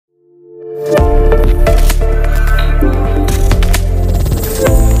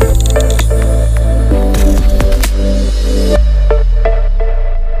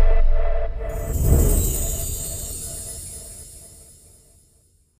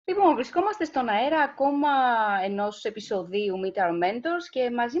Λοιπόν, βρισκόμαστε στον αέρα ακόμα ενός επεισοδίου Meet Our Mentors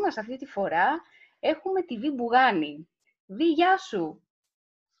και μαζί μας αυτή τη φορά έχουμε τη Βι Μπουγάνη. Βι, γεια σου!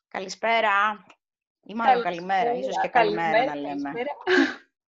 Καλησπέρα. Ή μάλλον καλημέρα, ίσως Καλησπέρα, και καλημέρα καλημέρα, να λέμε. καλησπέρα.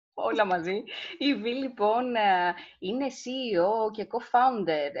 Όλα μαζί. Η Βι, λοιπόν, είναι CEO και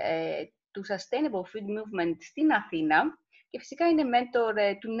co-founder του Sustainable Food Movement στην Αθήνα και φυσικά είναι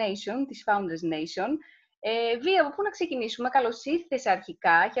mentor του Nation, της Founders Nation. Βι, από πού να ξεκινήσουμε? Καλώς ήρθες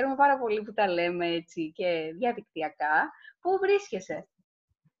αρχικά. Χαίρομαι πάρα πολύ που τα λέμε έτσι και διαδικτυακά. Πού βρίσκεσαι?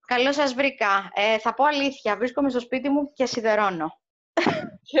 Καλώς σας βρήκα. Θα πω αλήθεια, βρίσκομαι στο σπίτι μου και σιδερώνω.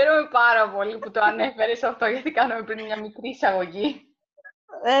 Χαίρομαι πάρα πολύ που το ανέφερες αυτό, γιατί κάναμε πριν μια μικρή εισαγωγή.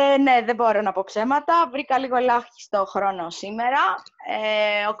 Ναι, δεν μπορώ να πω ψέματα. Βρήκα λίγο ελάχιστο χρόνο σήμερα.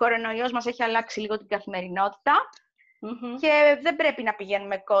 Ο κορονοϊός μας έχει αλλάξει λίγο την καθημερινότητα και δεν πρέπει να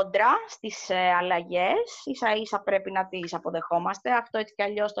πηγαίνουμε κόντρα στις αλλαγές. Ίσα-ίσα πρέπει να τις αποδεχόμαστε. Αυτό έτσι κι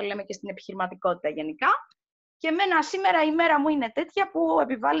αλλιώς το λέμε και στην επιχειρηματικότητα γενικά. Και εμένα σήμερα η μέρα μου είναι τέτοια που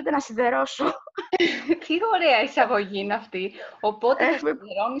επιβάλλεται να σιδερώσω. Τι ωραία εισαγωγή είναι αυτή. Οπότε θα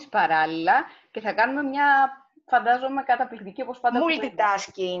σιδερώνεις παράλληλα και θα κάνουμε μια, φαντάζομαι, καταπληκτική, όπως πάντα κουβέντα.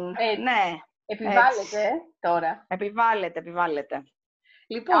 Multitasking, ναι. Επιβάλλεται τώρα. Επιβάλλεται.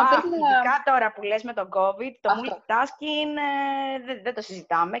 Λοιπόν, ειδικά τώρα που λες με τον COVID, το αυτό. multitasking δεν το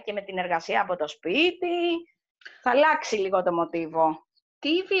συζητάμε και με την εργασία από το σπίτι. Θα αλλάξει λίγο το μοτίβο.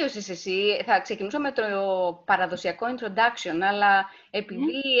 Τι βίωσες εσύ? Θα ξεκινούσα με το παραδοσιακό introduction, αλλά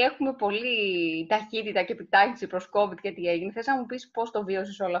επειδή έχουμε πολύ ταχύτητα και επιτάχυνση προς COVID και τι έγινε, θες να μου πεις πώς το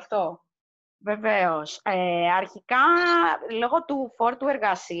βίωσες όλο αυτό? Βεβαίως. Αρχικά, λόγω του φόρτου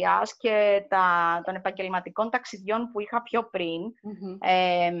εργασίας και των επαγγελματικών ταξιδιών που είχα πιο πριν,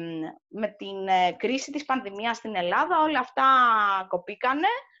 με την κρίση της πανδημίας στην Ελλάδα, όλα αυτά κοπήκανε.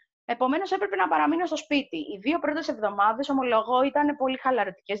 Επομένως, έπρεπε να παραμείνω στο σπίτι. Οι 2 πρώτες εβδομάδες, ομολογώ, ήταν πολύ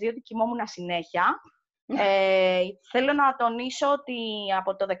χαλαρωτικές, διότι κοιμόμουν συνέχεια. Θέλω να τονίσω ότι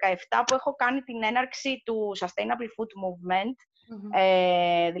από το 2017 που έχω κάνει την έναρξη του Sustainable Food Movement,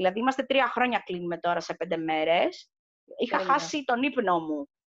 δηλαδή είμαστε 3 χρόνια κλείνουμε τώρα σε 5 μέρες, είχα χάσει τον ύπνο μου.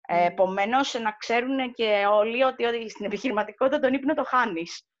 Επομένως, να ξέρουν και όλοι ότι στην επιχειρηματικότητα τον ύπνο το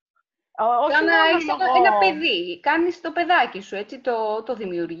χάνεις. Είσαι ένα παιδί. Κάνεις το παιδάκι σου, έτσι, το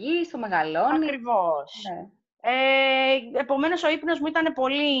δημιουργείς, το μεγαλώνεις. Ακριβώς. Ναι. Επομένως, ο ύπνος μου ήταν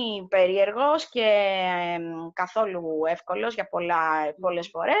πολύ περίεργος και καθόλου εύκολος για πολλές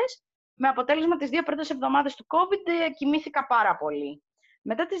φορές. Με αποτέλεσμα τις 2 πρώτες εβδομάδες του COVID κοιμήθηκα πάρα πολύ.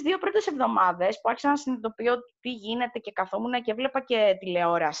 Μετά τις 2 πρώτες εβδομάδες που άρχισα να συνειδητοποιώ τι γίνεται και καθόμουν και βλέπα και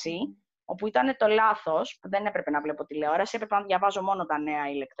τηλεόραση, όπου ήταν το λάθος, που δεν έπρεπε να βλέπω τηλεόραση, έπρεπε να διαβάζω μόνο τα νέα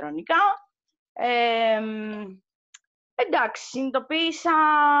ηλεκτρονικά. Εντάξει, συνειδητοποίησα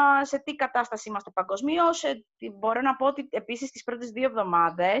σε τι κατάσταση είμαστε παγκοσμίως. Μπορώ να πω ότι επίσης τις πρώτες 2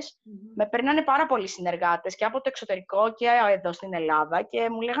 εβδομάδες με παίρνανε πάρα πολλοί συνεργάτες και από το εξωτερικό και εδώ στην Ελλάδα και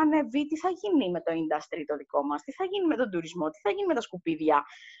μου λέγανε «Βι, τι θα γίνει με το industry το δικό μας, τι θα γίνει με τον τουρισμό, τι θα γίνει με τα σκουπίδια,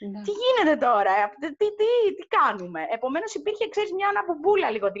 τι γίνεται τώρα, τι κάνουμε». Επομένως υπήρχε, ξέρεις, μια αναμπουμπούλα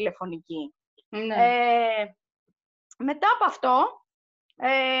λίγο τηλεφωνική. Μετά από αυτό,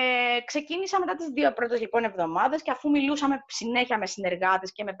 ξεκίνησα μετά τις 2 πρώτες λοιπόν εβδομάδες και αφού μιλούσαμε συνέχεια με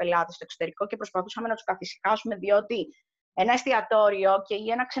συνεργάτες και με πελάτες στο εξωτερικό και προσπαθούσαμε να τους καθησυχάσουμε, διότι ένα εστιατόριο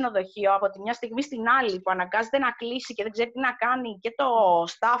ή ένα ξενοδοχείο από τη μια στιγμή στην άλλη που αναγκάζεται να κλείσει και δεν ξέρει τι να κάνει και το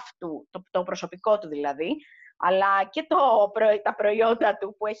staff του, το προσωπικό του δηλαδή, αλλά και τα προϊόντα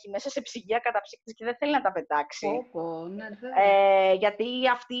του που έχει μέσα σε ψυγεία καταψύκτες και δεν θέλει να τα πετάξει. Γιατί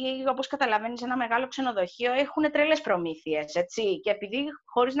αυτοί, όπως καταλαβαίνεις, ένα μεγάλο ξενοδοχείο έχουν τρελές προμήθειες, έτσι. Και επειδή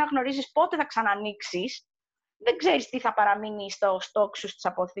χωρίς να γνωρίζεις πότε θα ξανανοίξεις, δεν ξέρεις τι θα παραμείνει στο στόκ σου, στις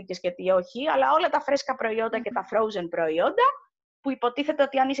αποθήκες και τι όχι, αλλά όλα τα φρέσκα προϊόντα και τα frozen προϊόντα, που υποτίθεται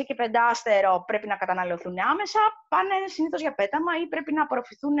ότι αν είσαι και πεντάστερο πρέπει να καταναλωθούν άμεσα, πάνε συνήθως για πέταμα ή πρέπει να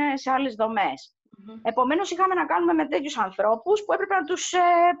απορροφηθούν σε άλλες δομές. Επομένως, είχαμε να κάνουμε με τέτοιους ανθρώπους που έπρεπε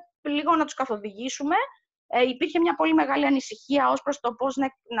λίγο να τους καθοδηγήσουμε. Υπήρχε μια πολύ μεγάλη ανησυχία ως προς το πώς να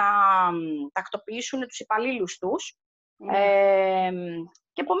τακτοποιήσουν τους υπαλλήλους τους.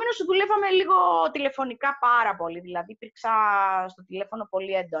 Και επομένως δουλεύαμε λίγο τηλεφωνικά πάρα πολύ. Δηλαδή, υπήρξα στο τηλέφωνο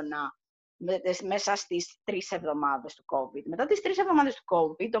πολύ έντονα μέσα στις 3 εβδομάδες του COVID. Μετά τις 3 εβδομάδες του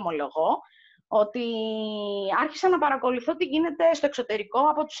COVID, ομολογώ ότι άρχισα να παρακολουθώ τι γίνεται στο εξωτερικό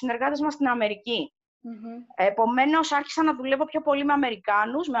από τους συνεργάτες μας στην Αμερική. Επομένως, άρχισα να δουλεύω πιο πολύ με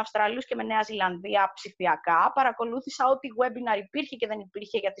Αμερικάνους, με Αυστραλίους και με Νέα Ζηλανδία ψηφιακά. Παρακολούθησα ό,τι webinar υπήρχε και δεν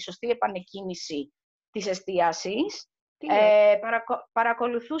υπήρχε για τη σωστή επανεκκίνηση της εστίασης.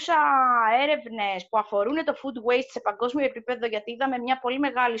 Παρακολουθούσα έρευνες που αφορούν το food waste σε παγκόσμιο επίπεδο, γιατί είδαμε μια πολύ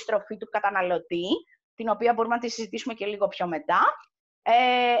μεγάλη στροφή του καταναλωτή, την οποία μπορούμε να τη συζητήσουμε και λίγο πιο μετά.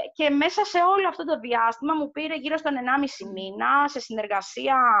 Και μέσα σε όλο αυτό το διάστημα μου πήρε γύρω στον 1,5 μήνα σε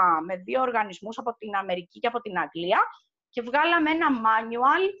συνεργασία με 2 οργανισμούς από την Αμερική και από την Αγγλία και βγάλαμε ένα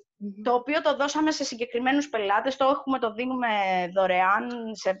manual το οποίο το δώσαμε σε συγκεκριμένους πελάτες, το δίνουμε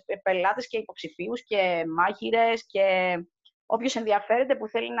δωρεάν σε πελάτες και υποψηφίους και μάγειρες και όποιος ενδιαφέρεται που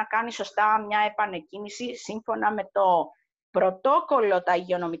θέλει να κάνει σωστά μια επανεκκίνηση σύμφωνα με το πρωτόκολλο, τα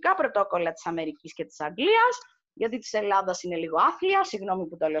υγειονομικά πρωτόκολλα της Αμερικής και της Αγγλίας, γιατί της Ελλάδας είναι λίγο άθλια, συγγνώμη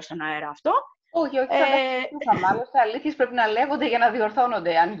που το λέω στον αέρα αυτό. Όχι, φαντάζομαι. Άλλωστε, αλήθειες πρέπει να λέγονται για να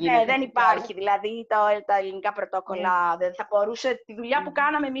διορθώνονται, αν γίνεται. Ναι, δεν υπάρχει. Δηλαδή, τα ελληνικά πρωτόκολλα δεν θα μπορούσε. Τη δουλειά που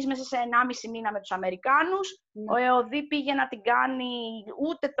κάναμε εμείς μέσα σε 1,5 μήνα με τους Αμερικάνους, ο ΕΟΔΗ πήγε να την κάνει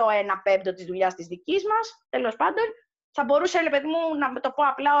ούτε το 1/5 της δουλειάς της δικής μας, τέλος πάντων. Θα μπορούσε, ρε παιδί μου, να το πω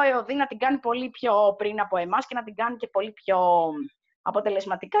απλά, ο ΕΟΔΗ να την κάνει πολύ πιο πριν από εμάς και να την κάνει και πολύ πιο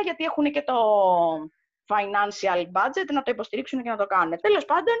αποτελεσματικά, γιατί έχουν και το financial budget να το υποστηρίξουν και να το κάνουν. Τέλος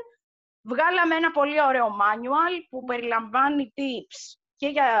πάντων, βγάλαμε ένα πολύ ωραίο manual που περιλαμβάνει tips και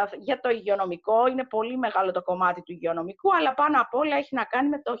για το υγειονομικό. Είναι πολύ μεγάλο το κομμάτι του υγειονομικού, αλλά πάνω απ' όλα έχει να κάνει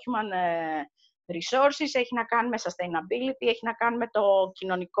με το human resources, έχει να κάνει με sustainability, έχει να κάνει με το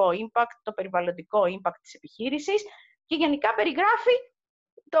κοινωνικό impact, το περιβαλλοντικό impact της επιχείρησης και γενικά περιγράφει,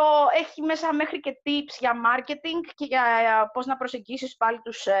 έχει μέσα μέχρι και tips για marketing και για πώς να προσεγγίσεις πάλι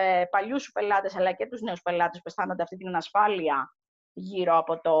τους παλιούς σου πελάτες αλλά και τους νέους πελάτες που αισθάνονται αυτή την ανασφάλεια γύρω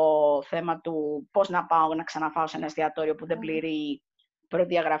από το θέμα του πώς να πάω να ξαναφάω σε ένα εστιατόριο που δεν πληρεί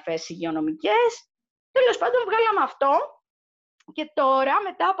προδιαγραφές υγειονομικές. Τέλος πάντων, βγάλαμε αυτό και τώρα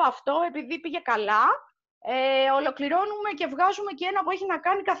μετά από αυτό, επειδή πήγε καλά, ολοκληρώνουμε και βγάζουμε και ένα που έχει να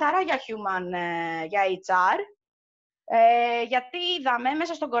κάνει καθαρά για HR. Γιατί είδαμε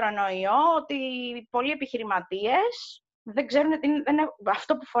μέσα στον κορονοϊό ότι πολλοί επιχειρηματίες δεν ξέρουν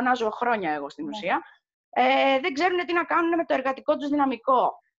αυτό που φωνάζω χρόνια εγώ στην ουσία, δεν ξέρουν τι να κάνουν με το εργατικό τους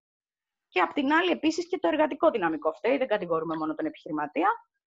δυναμικό. Και απ' την άλλη επίσης και το εργατικό δυναμικό φταίει, δεν κατηγορούμε μόνο τον επιχειρηματία.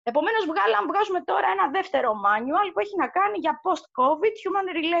 Επομένως βγάζουμε τώρα ένα δεύτερο manual που έχει να κάνει για post-COVID human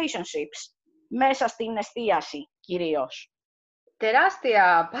relationships, μέσα στην εστίαση κυρίως.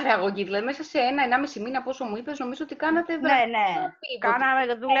 Τεράστια παραγωγή, δηλαδή μέσα σε 1,5 μήνα, πόσο μου είπες, νομίζω ότι κάνατε...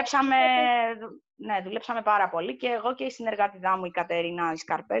 Δουλέψαμε πάρα πολύ και εγώ και η συνεργάτηδά μου η Κατερίνα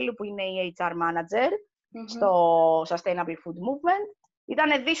Σκαρπέλου, που είναι η HR Manager στο Sustainable Food Movement.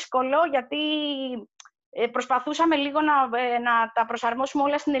 Ήταν δύσκολο γιατί προσπαθούσαμε λίγο να τα προσαρμόσουμε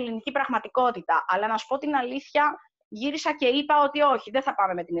όλα στην ελληνική πραγματικότητα. Αλλά να σου πω την αλήθεια, γύρισα και είπα ότι όχι, δεν θα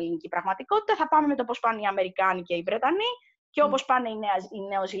πάμε με την ελληνική πραγματικότητα, θα πάμε με το πώς πάνε οι Αμερικάνοι και οι Βρετανοί και όπως πάνε οι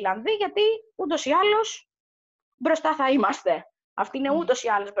Νεοζηλανδοί, γιατί ούτως ή άλλως μπροστά θα είμαστε. Αυτοί είναι ούτως ή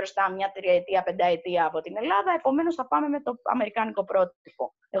άλλως μπροστά 1 3 5 από την Ελλάδα, επομένως θα πάμε με το αμερικάνικο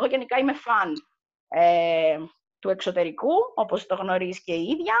πρότυπο. Εγώ γενικά είμαι φαν του εξωτερικού, όπως το γνωρίζει και η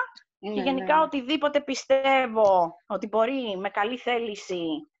ίδια, και γενικά οτιδήποτε πιστεύω ότι μπορεί με καλή θέληση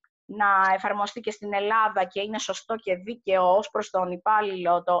να εφαρμοστεί και στην Ελλάδα και είναι σωστό και δίκαιο ως προς τον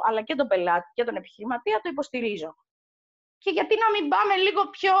υπάλληλο, αλλά και τον πελάτη και τον επιχειρηματία, το υποστηρίζω. Και γιατί να μην πάμε λίγο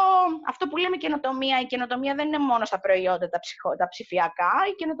πιο... Αυτό που λέμε καινοτομία, η καινοτομία δεν είναι μόνο στα προϊόντα τα ψηφιακά,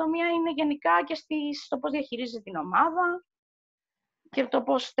 η καινοτομία είναι γενικά και στο πώς διαχειρίζεσαι την ομάδα και το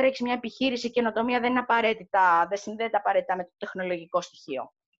πώς τρέχει μια επιχείρηση. Η καινοτομία δεν συνδέεται απαραίτητα με το τεχνολογικό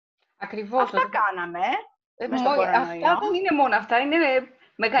στοιχείο. Ακριβώς. Αυτά κάναμε μες στον κορονοϊό. Αυτά δεν είναι μόνο αυτά, είναι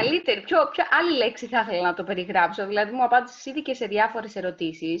μεγαλύτερη. Ποια άλλη λέξη θα ήθελα να το περιγράψω? Δηλαδή μου απάντησες ήδη και σε διάφορες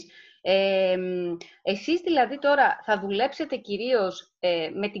ερωτήσεις. Εσείς δηλαδή τώρα θα δουλέψετε κυρίως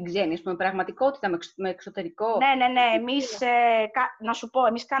με την ξένη, με πραγματικότητα, με εξωτερικό? Ναι. Να σου πω,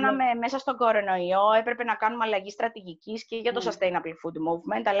 εμείς κάναμε μέσα στον κορονοϊό, έπρεπε να κάνουμε αλλαγή στρατηγικής και για το Sustainable Food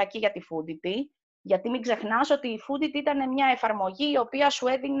Movement, αλλά και για τη Foodity. Γιατί μην ξεχνάς ότι η Foodity ήταν μια εφαρμογή η οποία σου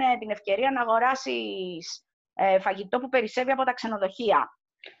έδινε την ευκαιρία να αγοράσεις φαγητό που περισσεύει από τα ξενοδοχεία.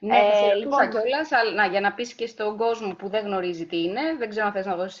 Ναι, λοιπόν, κιόλας, για να πεις και στον κόσμο που δεν γνωρίζει τι είναι, δεν ξέρω αν θες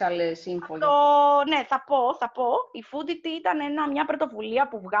να δώσεις άλλες info. Ναι, θα πω. Η Foodity ήταν μια πρωτοβουλία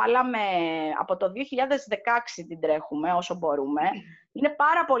που βγάλαμε από το 2016, την τρέχουμε όσο μπορούμε. Είναι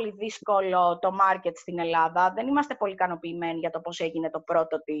πάρα πολύ δύσκολο το market στην Ελλάδα. Δεν είμαστε πολύ ικανοποιημένοι για το πώς έγινε το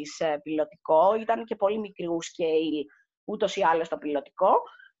πρώτο της πιλωτικό. Ήταν και πολύ μικρού scale ούτως ή άλλως το πιλωτικό.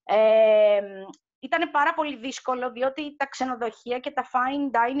 Ήταν πάρα πολύ δύσκολο, διότι τα ξενοδοχεία και τα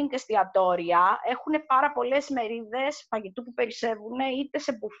fine dining εστιατόρια έχουν πάρα πολλές μερίδες φαγητού που περισσεύουν είτε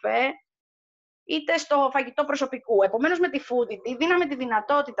σε μπουφέ, είτε στο φαγητό προσωπικού. Επομένως, με τη Foodity δίναμε τη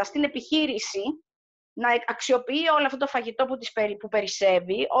δυνατότητα στην επιχείρηση να αξιοποιεί όλο αυτό το φαγητό που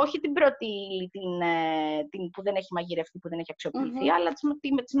περισσεύει, όχι την πρώτη την που δεν έχει μαγειρευτεί, που δεν έχει αξιοποιηθεί, αλλά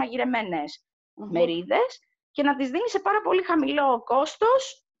τις μαγειρεμένες μερίδες. και να τις δίνει σε πάρα πολύ χαμηλό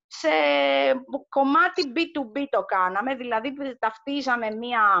κόστος. Σε κομμάτι B2B το κάναμε, δηλαδή ταυτίζαμε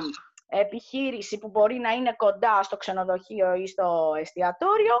μία επιχείρηση που μπορεί να είναι κοντά στο ξενοδοχείο ή στο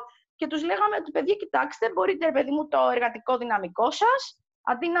εστιατόριο και τους λέγαμε ότι παιδιά, κοιτάξτε, μπορείτε, παιδί μου, το εργατικό δυναμικό σας,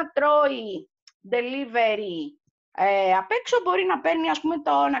 αντί να τρώει delivery απ' έξω, μπορεί να παίρνει, ας πούμε,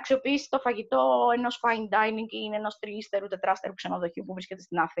 να αξιοποιήσει το φαγητό ενός fine dining ή ενός τριήμερου, τετράστερου ξενοδοχείου που βρίσκεται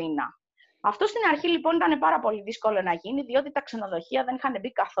στην Αθήνα. Αυτό στην αρχή λοιπόν ήταν πάρα πολύ δύσκολο να γίνει, διότι τα ξενοδοχεία δεν είχαν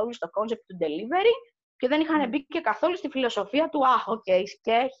μπει καθόλου στο concept του delivery και δεν είχαν μπει και καθόλου στη φιλοσοφία του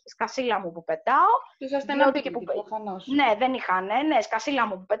και σκασίλα μου που πετάω. Τους ασθενοποιητικοί, προφανώς. Ναι, δεν είχαν, ναι, σκασίλα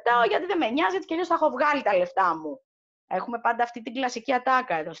μου που πετάω, γιατί δεν με νοιάζει, και αλλιώς θα έχω βγάλει τα λεφτά μου. Έχουμε πάντα αυτή την κλασική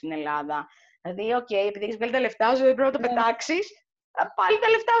ατάκα εδώ στην Ελλάδα. Δηλαδή, επειδή έχεις βγάλει τα λεφτά σου, δεν πρέπει να το πετάξεις. Πάλι τα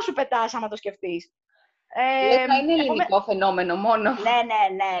λεφτά σου πετάς, άμα το σκεφτείς. Θα είναι ελληνικό φαινόμενο μόνο. Ναι.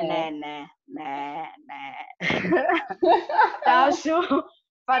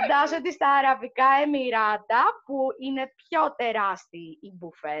 Φαντάσου ότι στα Αραβικά Εμιράτα, που είναι πιο τεράστιοι οι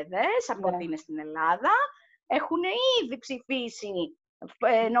μπουφέδες από ό,τι είναι στην Ελλάδα, έχουν ήδη ψηφίσει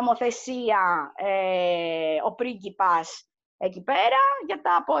νομοθεσία ο πρίγκιπας εκεί πέρα για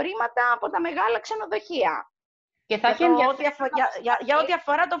τα απορρίμματα από τα μεγάλα ξενοδοχεία. Και θα για ό,τι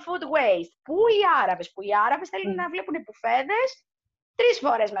αφορά το food waste. Που οι Άραβες θέλουν να βλέπουν μπουφέδες 3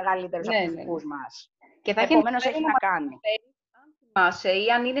 φορές μεγαλύτερους από τους δικούς μας. Και θα επομένως έχει να κάνει. Ή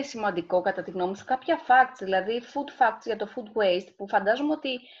αν είναι σημαντικό, κατά τη γνώμη σου, κάποια facts, δηλαδή food facts για το food waste, που φαντάζομαι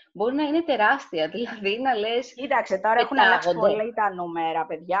ότι μπορεί να είναι τεράστια, δηλαδή να λες... Κοίταξε, τώρα έχουν αλλάξει πολύ τα νούμερα,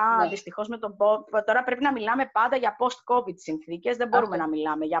 παιδιά. Ναι. Δυστυχώς τώρα πρέπει να μιλάμε πάντα για post-COVID συνθήκες, δεν μπορούμε να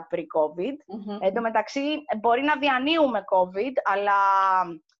μιλάμε για pre-COVID. Εν τω μεταξύ, μπορεί να διανύουμε COVID, αλλά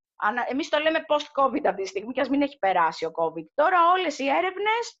εμείς το λέμε post-COVID αυτή τη στιγμή, και ας μην έχει περάσει ο COVID. Τώρα όλες οι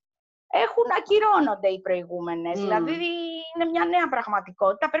έρευνες ακυρώνονται οι προηγούμενες. Δηλαδή είναι μια νέα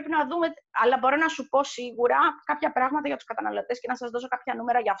πραγματικότητα. Πρέπει να δούμε, αλλά μπορώ να σου πω σίγουρα κάποια πράγματα για τους καταναλωτές και να σας δώσω κάποια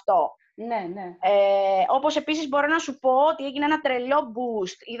νούμερα γι' αυτό. Ναι. Όπως επίσης μπορώ να σου πω ότι έγινε ένα τρελό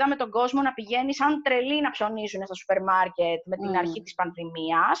boost. Είδαμε τον κόσμο να πηγαίνει σαν τρελή να ψωνίζουν στα σούπερ μάρκετ με την αρχή της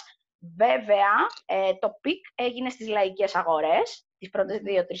πανδημίας. Βέβαια, το πικ έγινε στις λαϊκές αγορές τις πρώτες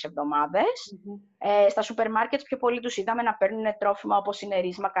 2-3 εβδομάδες. Στα σούπερ μάρκετ πιο πολύ τους είδαμε να παίρνουν τρόφιμα όπως είναι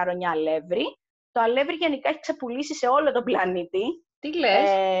ρύζι, μακαρονιά, αλεύρι. Το αλεύρι γενικά έχει ξεπουλήσει σε όλο τον πλανήτη. Τι λες?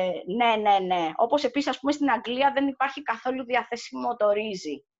 Ναι. Όπως επίσης, ας πούμε, στην Αγγλία δεν υπάρχει καθόλου διαθέσιμο το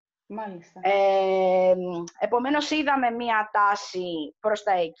ρύζι. Μάλιστα. Επομένως, είδαμε μία τάση προς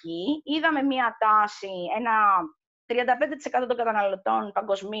τα εκεί. Είδαμε μία τάση, ένα 35% των καταναλωτών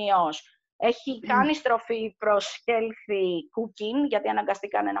παγκοσμίως έχει κάνει στροφή προς healthy cooking, γιατί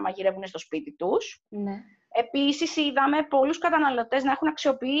αναγκαστήκαν να μαγειρεύουν στο σπίτι τους. Ναι. Επίσης, είδαμε πολλούς καταναλωτές να έχουν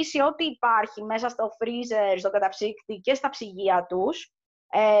αξιοποιήσει ό,τι υπάρχει μέσα στο freezer, στο καταψύκτη και στα ψυγεία τους,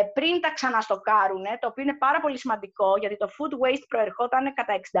 πριν τα ξαναστοκάρουν, το οποίο είναι πάρα πολύ σημαντικό, γιατί το food waste προερχόταν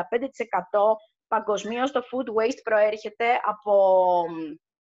κατά 65% παγκοσμίως. Το food waste προέρχεται από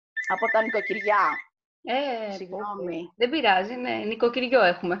τα νοικοκυριά. Συγγνώμη. Δεν πειράζει, ναι, νοικοκυριό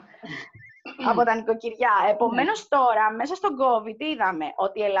έχουμε. Από τα νοικοκυριά. Επομένως, τώρα, μέσα στον COVID, είδαμε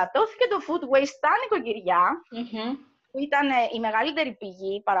ότι ελαττώθηκε το food waste στα νοικοκυριά, που ήταν η μεγαλύτερη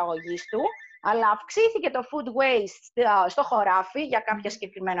πηγή παραγωγής του, αλλά αυξήθηκε το food waste στο χωράφι για κάποια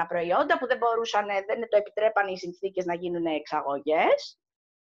συγκεκριμένα προϊόντα που δεν το επιτρέπαν οι συνθήκες να γίνουν εξαγωγές.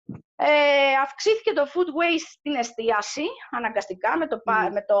 Αυξήθηκε το food waste στην εστίαση, αναγκαστικά,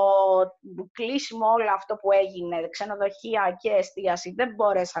 με το κλείσιμο όλο αυτό που έγινε, ξενοδοχεία και εστίαση δεν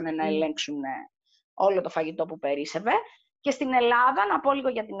μπορέσαν να ελέγξουν όλο το φαγητό που περίσσευε. Και στην Ελλάδα, να πω λίγο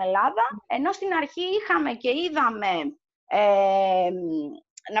για την Ελλάδα, ενώ στην αρχή είχαμε και είδαμε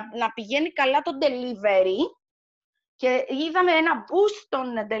να πηγαίνει καλά το delivery και είδαμε ένα boost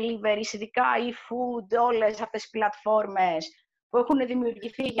των delivery, ειδικά e-food, όλες αυτές οι πλατφόρμες που έχουν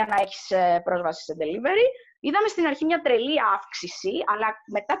δημιουργηθεί για να έχεις πρόσβαση σε delivery. Είδαμε στην αρχή μια τρελή αύξηση, αλλά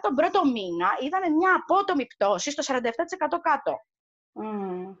μετά τον πρώτο μήνα είδαμε μια απότομη πτώση στο 47% κάτω.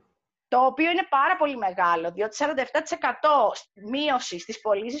 Το οποίο είναι πάρα πολύ μεγάλο, διότι 47% μείωση στις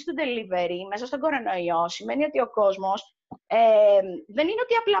πωλήσεις του delivery μέσα στον κορονοϊό σημαίνει ότι ο κόσμος δεν είναι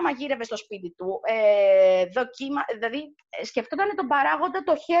ότι απλά μαγείρευε στο σπίτι του, δηλαδή σκεφτόταν τον παράγοντα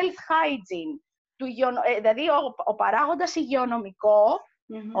το health hygiene. Δηλαδή ο παράγοντας υγειονομικό,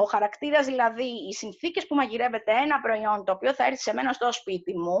 ο χαρακτήρας, δηλαδή οι συνθήκες που μαγειρεύεται ένα προϊόν το οποίο θα έρθει σε μένα στο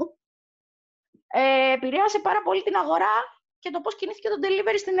σπίτι μου, επηρέασε πάρα πολύ την αγορά και το πώς κινήθηκε το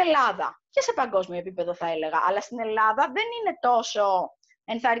delivery στην Ελλάδα. Και σε παγκόσμιο επίπεδο θα έλεγα. Αλλά στην Ελλάδα δεν είναι τόσο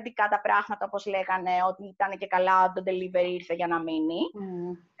ενθαρρυντικά τα πράγματα όπως λέγανε ότι ήταν και καλά το delivery ήρθε για να μείνει.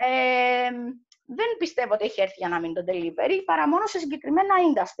 δεν πιστεύω ότι έχει έρθει για να μείνει το delivery, παρά μόνο σε συγκεκριμένα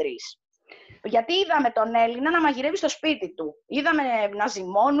industries. Γιατί είδαμε τον Έλληνα να μαγειρεύει στο σπίτι του. Είδαμε να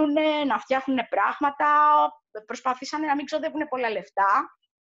ζυμώνουν, να φτιάχνουν πράγματα, προσπαθήσανε να μην ξοδεύουν πολλά λεφτά.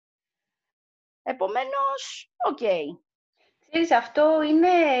 Επομένως, οκ. Ξέρεις, αυτό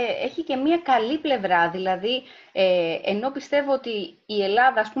έχει και μία καλή πλευρά, δηλαδή, ενώ πιστεύω ότι η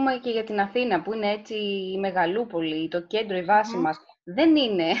Ελλάδα, ας πούμε και για την Αθήνα, που είναι έτσι η μεγαλούπολη, το κέντρο, η βάση μας, δεν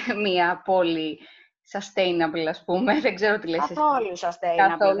είναι μία πόλη sustainable, ας πούμε, δεν ξέρω τι λες. Καθόλου sustainable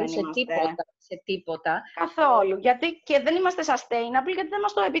καθόλου δεν σε είμαστε. τίποτα. Καθόλου, γιατί και δεν είμαστε sustainable, γιατί δεν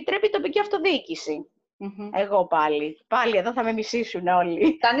μας το επιτρέπει η τοπική αυτοδιοίκηση. Εγώ πάλι εδώ θα με μισήσουν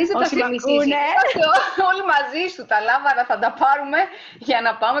όλοι. Κανείς δεν θα σε μισήσει. Όλοι μαζί σου τα λάβαρα θα τα πάρουμε για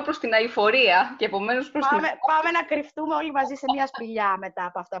να πάμε προς την αειφορία. Και επομένως πάμε να κρυφτούμε όλοι μαζί σε μια σπηλιά μετά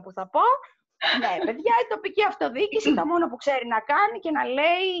από αυτά που θα πω. Ναι, παιδιά, η τοπική αυτοδιοίκηση το μόνο που ξέρει να κάνει και να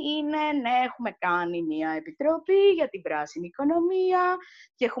λέει είναι ναι, έχουμε κάνει μια επιτροπή για την πράσινη οικονομία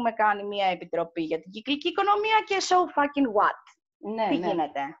και έχουμε κάνει μια επιτροπή για την κυκλική οικονομία και so fucking what. Ναι, τι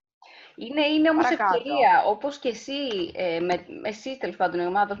γίνεται. Είναι όμως ευκαιρία, όπως και εσύ τέλος πάντων η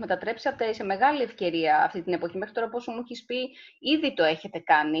ομάδα μετατρέψατε σε μεγάλη ευκαιρία αυτή την εποχή. Μέχρι τώρα, όπως μου έχεις πει, ήδη το έχετε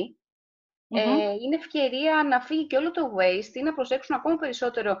κάνει. Είναι ευκαιρία να φύγει και όλο το waste ή να προσέξουν ακόμα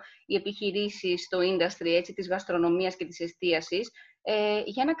περισσότερο οι επιχειρήσεις στο industry έτσι, της γαστρονομίας και της εστίασης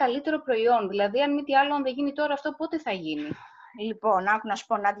για ένα καλύτερο προϊόν. Δηλαδή, αν μη τι άλλο, αν δεν γίνει τώρα αυτό, πότε θα γίνει. Λοιπόν, άκου να σου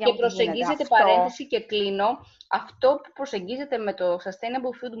πω, Νάντια, και προσεγγίζεται, παρένθεση και κλείνω, αυτό που προσεγγίζεται με το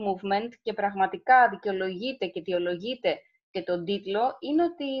Sustainable Food Movement και πραγματικά δικαιολογείται και αιτιολογείται και τον τίτλο, είναι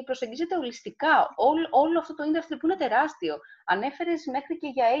ότι προσεγγίζεται ολιστικά όλο αυτό το industry που είναι τεράστιο. Ανέφερες μέχρι και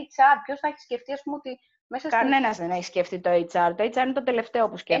για HR. Ποιος θα έχει σκεφτεί, ας πούμε, ότι μέσα Κανένας δεν έχει σκεφτεί το HR. Το HR είναι το τελευταίο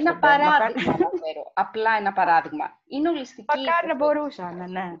που σκέφτεται. Ένα παράδειγμα αναφέρω. Απλά ένα παράδειγμα. Είναι ολιστική. Μακάρι να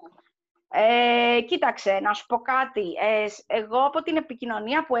μπορούσαν, ναι. Κοίταξε, να σου πω κάτι. Εγώ από την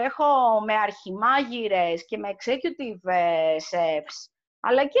επικοινωνία που έχω με αρχιμάγειρες και με executive chefs,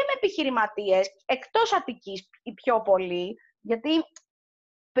 αλλά και με επιχειρηματίες, εκτός Αττικής οι πιο πολλοί, γιατί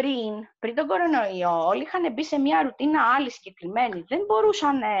πριν τον κορονοϊό όλοι είχαν μπει σε μια ρουτίνα άλλη συγκεκριμένη. Δεν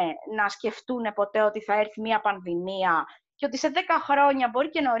μπορούσαν να σκεφτούν ποτέ ότι θα έρθει μια πανδημία και ότι σε 10 χρόνια, μπορεί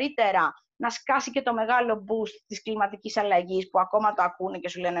και νωρίτερα, να σκάσει και το μεγάλο boost της κλιματικής αλλαγής που ακόμα το ακούνε και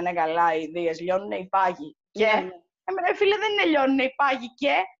σου λένε ναι καλά, οι ιδίες λιώνουνε οι πάγοι. Και φίλε, δεν είναι λιώνουνε οι πάγοι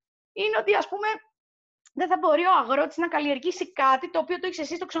και είναι ότι ας πούμε δεν θα μπορεί ο αγρότης να καλλιεργήσει κάτι το οποίο το έχεις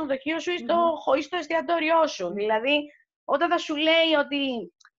εσύ στο ξενοδοχείο σου ή στο εστιατόριό σου. Δηλαδή, όταν θα σου λέει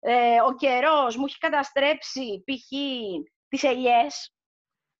ότι ο καιρός μου έχει καταστρέψει π.χ. τις ελιές,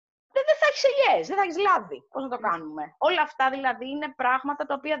 δεν θα έχεις ελιές, δεν θα έχεις λάδι. Πώς να το κάνουμε. Όλα αυτά δηλαδή είναι πράγματα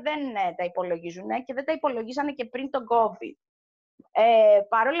τα οποία δεν τα υπολογίζουν και δεν τα υπολογίζανε και πριν τον COVID.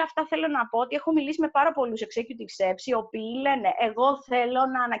 Παρ' όλα αυτά θέλω να πω ότι έχω μιλήσει με πάρα πολλούς executive chefs οι οποίοι λένε εγώ θέλω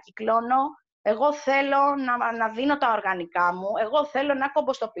να ανακυκλώνω, εγώ θέλω να δίνω τα οργανικά μου, εγώ θέλω να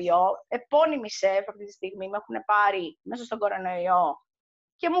κομποστοποιώ. Επώνυμοι σεφ αυτή τη στιγμή με έχουν πάρει μέσα στον κορονοϊό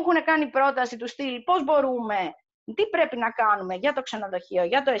και μου έχουν κάνει πρόταση του στυλ πώς μπορούμε, τι πρέπει να κάνουμε για το ξενοδοχείο,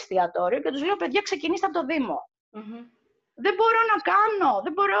 για το εστιατόριο και τους λέω παιδιά ξεκινήστε από το Δήμο. Δεν μπορώ να κάνω,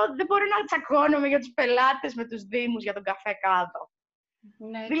 δεν μπορώ να τσακώνομαι για τους πελάτες με τους Δήμους για τον καφέ κάδο.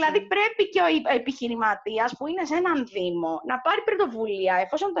 Δηλαδή πρέπει και ο επιχειρηματίας που είναι σε έναν Δήμο να πάρει πρωτοβουλία,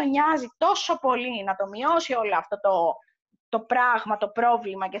 εφόσον τον νοιάζει τόσο πολύ να το μειώσει όλο αυτό το πράγμα, το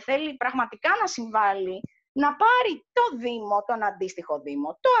πρόβλημα και θέλει πραγματικά να συμβάλλει, να πάρει το Δήμο, τον αντίστοιχο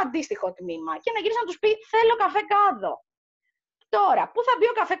Δήμο, το αντίστοιχο τμήμα και να γυρίσει να τους πει θέλω καφέ κάδο. Τώρα, πού θα μπει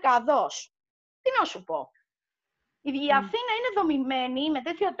ο καφέ κάδος? Τι να σου πω. Η Αθήνα είναι δομημένη με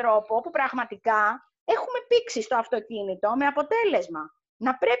τέτοιο τρόπο που πραγματικά έχουμε πήξει στο αυτοκίνητο με αποτέλεσμα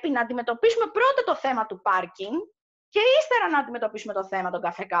να πρέπει να αντιμετωπίσουμε πρώτα το θέμα του πάρκινγκ και ύστερα να αντιμετωπίσουμε το θέμα των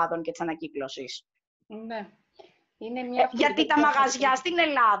καφεκάδων και της ανακύκλωσης. Ναι. Γιατί τα μαγαζιά στην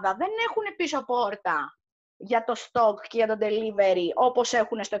Ελλάδα δεν έχουν πίσω πόρτα για το stock και για το delivery όπως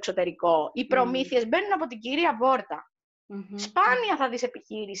έχουν στο εξωτερικό. Οι προμήθειες μπαίνουν από την κυρία πόρτα. Σπάνια θα δεις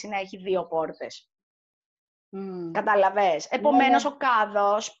επιχείρηση να έχει 2 πόρτες. Καταλαβες. Επομένως, ο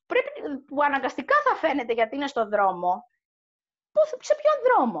κάδος που αναγκαστικά θα φαίνεται γιατί είναι στο δρόμο, σε ποιον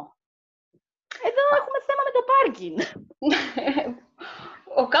δρόμο? Εδώ έχουμε θέμα με το πάρκινγκ.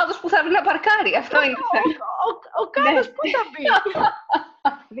 Ο κάδος που θα βρει να παρκάρει, αυτό είναι. Ο κάδος πού θα μπει?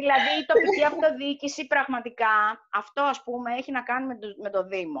 Δηλαδή, η τοπική αυτοδιοίκηση πραγματικά, αυτό ας πούμε, έχει να κάνει με το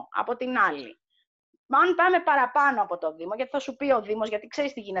Δήμο. Από την άλλη, αν πάμε παραπάνω από το Δήμο, γιατί θα σου πει ο Δήμος, γιατί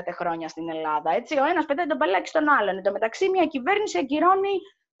ξέρεις τι γίνεται χρόνια στην Ελλάδα, έτσι, ο ένας πετάει τον μπαλάκι στον άλλον. Εν τω μεταξύ, μια κυβέρνηση ακυρώνει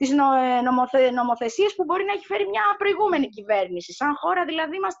τις νομοθεσίες που μπορεί να έχει φέρει μια προηγούμενη κυβέρνηση. Σαν χώρα,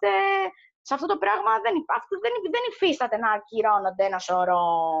 δηλαδή, είμαστε σε αυτό το πράγμα δεν υφίσταται να ακυρώνονται ένα σωρό,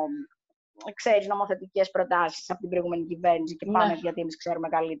 ξέρεις, νομοθετικές προτάσεις από την προηγούμενη κυβέρνηση και πάμε γιατί εμείς ξέρουμε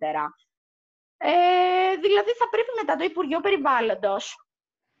καλύτερα. Δηλαδή θα πρέπει μετά το Υπουργείο Περιβάλλοντος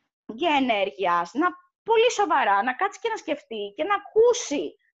και Ενέργειας πολύ σοβαρά να κάτσει και να σκεφτεί και να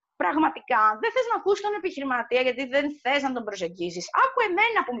ακούσει πραγματικά. Δεν θες να ακούσει τον επιχειρηματία γιατί δεν θες να τον προσεγγίσεις. Άκου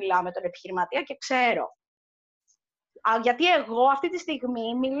εμένα που μιλάω με τον επιχειρηματία και ξέρω. Γιατί εγώ αυτή τη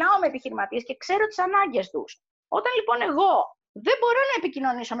στιγμή μιλάω με επιχειρηματίες και ξέρω τις ανάγκες τους. Όταν λοιπόν εγώ δεν μπορώ να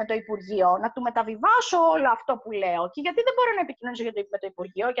επικοινωνήσω με το Υπουργείο, να του μεταβιβάσω όλο αυτό που λέω, και γιατί δεν μπορώ να επικοινωνήσω με το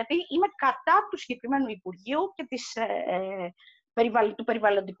Υπουργείο, γιατί είμαι κατά του συγκεκριμένου Υπουργείου και του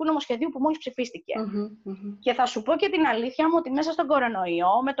περιβαλλοντικού νομοσχεδίου που μόλις ψηφίστηκε. Και θα σου πω και την αλήθεια μου ότι μέσα στον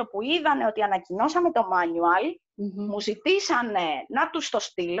κορονοϊό, με το που είδανε ότι ανακοινώσαμε το manual, μου ζητήσανε να τους το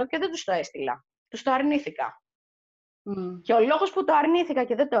στείλω και δεν τους το έστειλα. Τους το αρνήθηκα. Και ο λόγος που το αρνήθηκα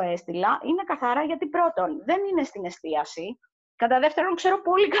και δεν το έστειλα είναι καθαρά γιατί πρώτον δεν είναι στην εστίαση. Κατά δεύτερον, ξέρω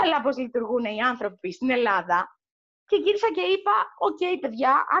πολύ καλά πώς λειτουργούν οι άνθρωποι στην Ελλάδα. Και γύρισα και είπα: «Οκ,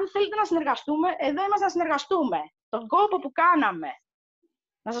 παιδιά, αν θέλετε να συνεργαστούμε, εδώ είμαστε να συνεργαστούμε. Τον κόπο που κάναμε,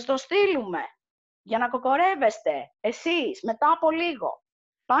 να σας το στείλουμε για να κοκορεύεστε εσείς μετά από λίγο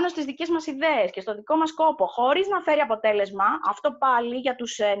πάνω στις δικές μας ιδέες και στο δικό μας κόπο, χωρίς να φέρει αποτέλεσμα». Αυτό πάλι για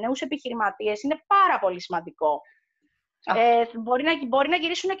τους νέους επιχειρηματίες είναι πάρα πολύ σημαντικό. Μπορεί να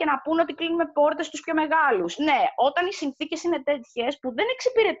γυρίσουν και να πούνε ότι κλείνουμε πόρτες στους πιο μεγάλους. Ναι, όταν οι συνθήκες είναι τέτοιες που δεν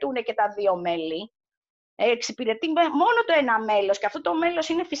εξυπηρετούν και τα δύο μέλη, εξυπηρετεί μόνο το ένα μέλος και αυτό το μέλος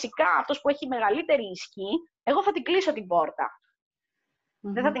είναι φυσικά αυτός που έχει μεγαλύτερη ισχύ, εγώ θα την κλείσω την πόρτα.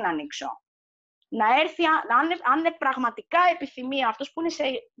 Δεν θα την ανοίξω. Να έρθει, αν πραγματικά επιθυμεί αυτός που είναι σε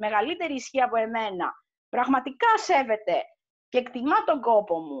μεγαλύτερη ισχύ από εμένα, πραγματικά σέβεται και εκτιμά τον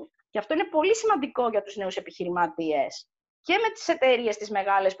κόπο μου, και αυτό είναι πολύ σημαντικό για τους νέους επιχειρηματίες, και με τις εταιρείες τις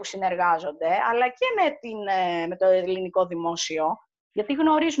μεγάλες που συνεργάζονται, αλλά και με το ελληνικό δημόσιο, γιατί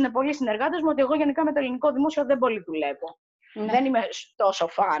γνωρίζουν πολλοί συνεργάτες μου ότι εγώ γενικά με το ελληνικό δημόσιο δεν πολύ δουλεύω. Δεν είμαι τόσο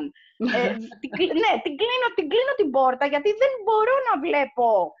φαν. Την κλείνω την πόρτα, γιατί δεν μπορώ να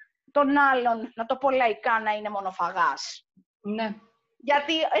βλέπω τον άλλον, να το πω λαϊκά, να είναι μονοφαγάς. Ναι.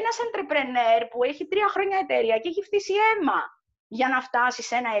 Γιατί ένας entrepreneur που έχει 3 χρόνια εταιρεία και έχει φτύσει αίμα για να φτάσει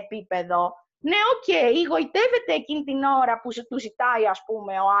σε ένα επίπεδο, ναι, γοητεύεται εκείνη την ώρα που του ζητάει, ας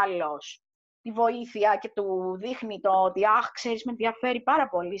πούμε, ο άλλος τη βοήθεια και του δείχνει το ότι «Αχ, ξέρεις, με ενδιαφέρει πάρα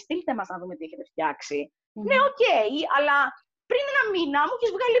πολύ, στείλτε μας να δούμε τι έχετε φτιάξει». Ναι, αλλά πριν ένα μήνα μου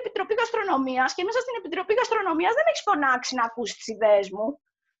έχεις βγάλει Επιτροπή Γαστρονομίας και μέσα στην Επιτροπή Γαστρονομίας δεν έχεις φωνάξει να ακούσεις τις ιδέες μου.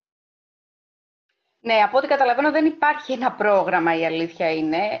 Ναι, από ό,τι καταλαβαίνω δεν υπάρχει ένα πρόγραμμα, η αλήθεια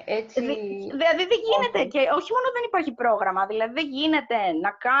είναι. Έτσι... Δηλαδή δεν γίνεται, και όχι μόνο δεν υπάρχει πρόγραμμα, δηλαδή δεν γίνεται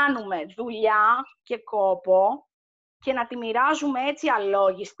να κάνουμε δουλειά και κόπο και να τη μοιράζουμε έτσι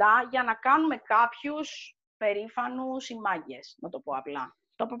αλόγιστα για να κάνουμε κάποιους περήφανους ή μάγκες, να το πω απλά.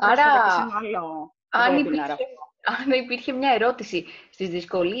 Το πω πρόσφατα και σε ένα άλλο αν υπήρχε μια ερώτηση στις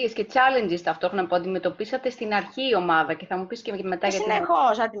δυσκολίες και challenges ταυτόχρονα που αντιμετωπίσατε στην αρχή η ομάδα, και θα μου πεις και μετά γιατί...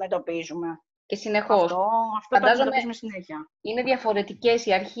 Συνεχώς αντιμετωπίζουμε. Και συνεχώς. Αυτό το αντιμετωπίζουμε συνέχεια. Είναι διαφορετικές.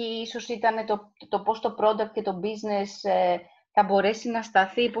 Η αρχή ίσως ήταν το πώς το product και το business θα μπορέσει να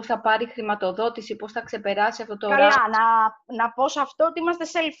σταθεί, πώς θα πάρει χρηματοδότηση, πώς θα ξεπεράσει αυτό το Καλά, να πω σε αυτό ότι είμαστε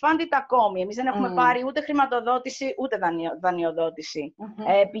self-funded ακόμη. Εμείς δεν έχουμε πάρει ούτε χρηματοδότηση, ούτε δανειοδότηση.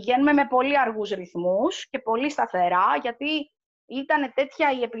 Πηγαίνουμε με πολύ αργούς ρυθμούς και πολύ σταθερά, γιατί ήταν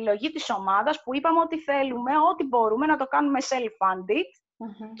τέτοια η επιλογή της ομάδας που είπαμε ότι θέλουμε ό,τι μπορούμε να το κάνουμε self-funded.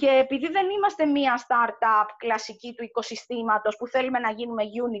 Και επειδή δεν είμαστε μία startup κλασική του οικοσυστήματος που θέλουμε να γίνουμε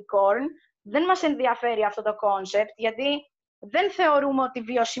unicorn, δεν μας ενδιαφέρει αυτό το concept, γιατί δεν θεωρούμε ότι η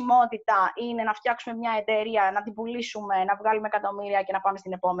βιωσιμότητα είναι να φτιάξουμε μια εταιρεία, να την πουλήσουμε, να βγάλουμε εκατομμύρια και να πάμε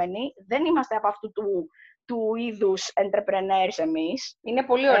στην επόμενη. Δεν είμαστε από αυτού του είδους entrepreneurs εμείς. Είναι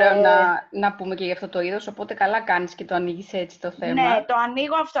πολύ ωραίο να πούμε και για αυτό το είδος, οπότε καλά κάνεις και το ανοίγεις έτσι το θέμα. Ναι, το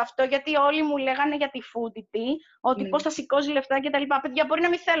ανοίγω αυτό γιατί όλοι μου λέγανε για τη Foodity, ότι πώς θα σηκώσει λεφτά κτλ. Παιδιά, μπορεί να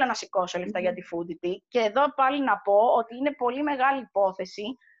μην θέλω να σηκώσω λεφτά για τη Foodity. Και εδώ πάλι να πω ότι είναι πολύ μεγάλη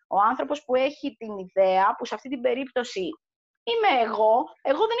υπόθεση ο άνθρωπος που έχει την ιδέα, που σε αυτή την περίπτωση είμαι εγώ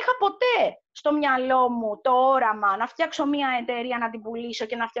δεν είχα ποτέ στο μυαλό μου το όραμα να φτιάξω μια εταιρεία, να την πουλήσω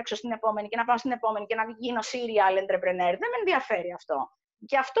και να φτιάξω στην επόμενη και να πάω στην επόμενη και να γίνω serial entrepreneur. Δεν με ενδιαφέρει αυτό.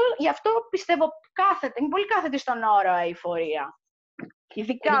 Γι' αυτό πιστεύω είμαι πολύ κάθετη στον όρο αειφορία.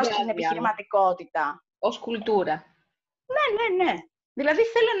 Ειδικά στην επιχειρηματικότητα. Ως κουλτούρα. Ναι. Δηλαδή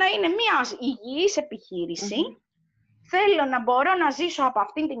θέλω να είναι μια υγιής επιχείρηση. Θέλω να μπορώ να ζήσω από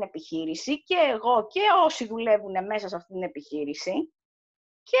αυτήν την επιχείρηση και εγώ και όσοι δουλεύουν μέσα σε αυτήν την επιχείρηση.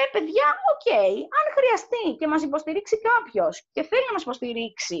 Και παιδιά, αν χρειαστεί και μας υποστηρίξει κάποιος και θέλει να μας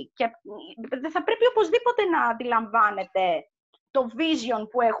υποστηρίξει και θα πρέπει οπωσδήποτε να αντιλαμβάνεται το vision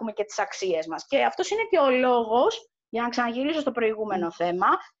που έχουμε και τις αξίες μας. Και αυτός είναι και ο λόγος, για να ξαναγυρίσω στο προηγούμενο θέμα,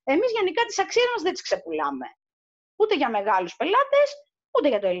 εμείς γενικά τις αξίες μας δεν τις ξεπουλάμε. Ούτε για μεγάλους πελάτες, ούτε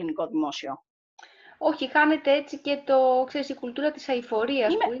για το ελληνικό δημόσιο. Όχι, χάνεται έτσι και η κουλτούρα της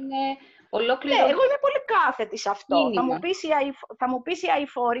αειφορίας, που είναι ολόκληρο... Ναι, εγώ είμαι πολύ κάθετη σε αυτό. Μήνυμα. Θα μου πεις η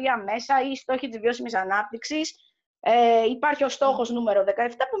αειφορία μέσα ή οι στόχοι της βιώσιμης ανάπτυξης. Υπάρχει ο στόχος νούμερο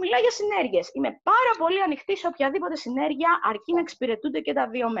 17 που μιλάει για συνέργειες. Είμαι πάρα πολύ ανοιχτή σε οποιαδήποτε συνέργεια, αρκεί να εξυπηρετούνται και τα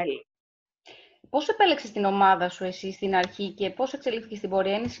δύο μέλη. Πώς επέλεξες την ομάδα σου εσύ στην αρχή και πώς εξελίχθηκε στην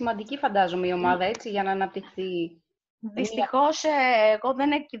πορεία? Είναι σημαντική, φαντάζομαι, η ομάδα, έτσι, για να αναπτυχθεί. Δυστυχώς, εγώ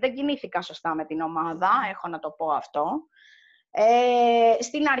δεν κινήθηκα σωστά με την ομάδα, έχω να το πω αυτό.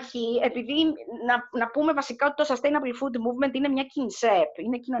 Στην αρχή, επειδή να πούμε βασικά ότι το Sustainable Food Movement είναι μια KINSEP,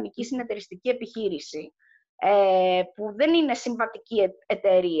 είναι κοινωνική συνεταιριστική επιχείρηση, που δεν είναι συμβατική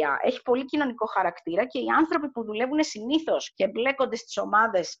εταιρεία, έχει πολύ κοινωνικό χαρακτήρα και οι άνθρωποι που δουλεύουν συνήθως και μπλέκονται στις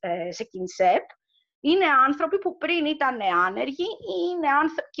ομάδες σε KINSEP είναι άνθρωποι που πριν ήταν άνεργοι ή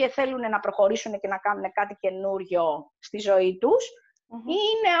και θέλουν να προχωρήσουν και να κάνουν κάτι καινούριο στη ζωή τους. Ή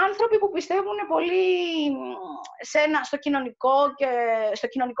είναι άνθρωποι που πιστεύουν πολύ στο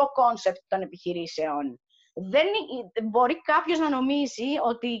κοινωνικό κόνσεπτ των επιχειρήσεων. Μπορεί κάποιος να νομίζει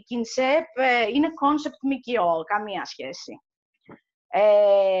ότι η KINSEP είναι κόνσεπτ ΜΚΟ, καμία σχέση.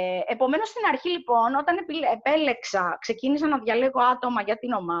 Επομένως, στην αρχή, λοιπόν, όταν ξεκίνησα να διαλέγω άτομα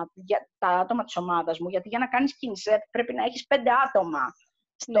για τα άτομα της ομάδας μου, γιατί για να κάνεις KINSEP πρέπει να έχεις 5 άτομα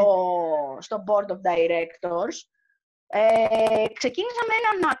στο Board of Directors. Ξεκίνησα με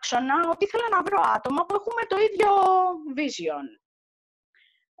έναν άξονα ότι ήθελα να βρω άτομα που έχουμε το ίδιο vision.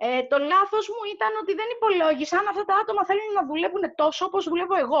 Το λάθος μου ήταν ότι δεν υπολόγισα αν αυτά τα άτομα θέλουν να δουλεύουν τόσο όπως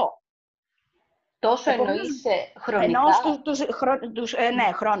δουλεύω εγώ. Τόσο εννοείς χρονικά?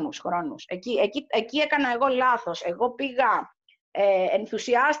 Ναι, χρόνους. Εκεί έκανα εγώ λάθος. Εγώ πήγα,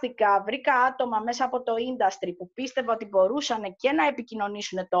 ενθουσιάστηκα, βρήκα άτομα μέσα από το industry που πίστευα ότι μπορούσαν και να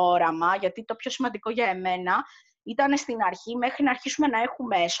επικοινωνήσουν το όραμα, γιατί το πιο σημαντικό για εμένα ήταν στην αρχή, μέχρι να αρχίσουμε να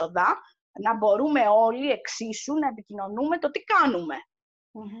έχουμε έσοδα, να μπορούμε όλοι εξίσου να επικοινωνούμε το τι κάνουμε.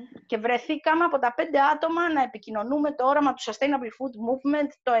 Και βρεθήκαμε από τα 5 άτομα να επικοινωνούμε το όραμα του Sustainable Food Movement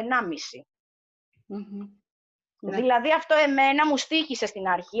το 1,5. Δηλαδή αυτό εμένα μου στοίχησε στην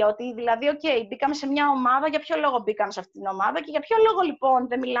αρχή, ότι δηλαδή, μπήκαμε σε μια ομάδα, για ποιο λόγο μπήκαμε σε αυτή την ομάδα και για ποιο λόγο λοιπόν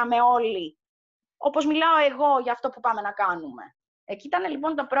δεν μιλάμε όλοι, όπως μιλάω εγώ για αυτό που πάμε να κάνουμε. Εκεί ήταν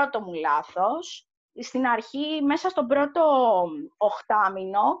λοιπόν το πρώτο μου λάθος. Στην αρχή, μέσα στον πρώτο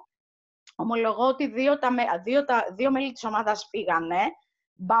 8μηνο, ομολογώ ότι δύο μέλη της ομάδας πήγανε,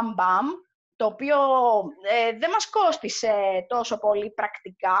 μπαμ, το οποίο δεν μας κόστισε τόσο πολύ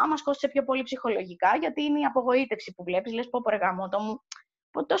πρακτικά, μας κόστισε πιο πολύ ψυχολογικά, γιατί είναι η απογοήτευση που βλέπεις, λες πω γαμώτο μου,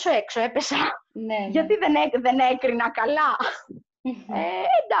 τόσο έξω έπεσα, γιατί δεν έκρινα καλά.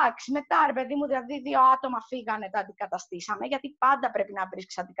 Εντάξει, μετά ρε παιδί μου, δηλαδή 2 άτομα φύγανε, τα αντικαταστήσαμε, γιατί πάντα πρέπει να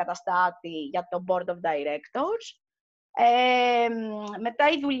βρίσκεις αντικαταστάτη για το Board of Directors. Μετά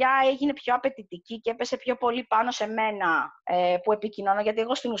η δουλειά έγινε πιο απαιτητική και έπεσε πιο πολύ πάνω σε μένα που επικοινωνώ, γιατί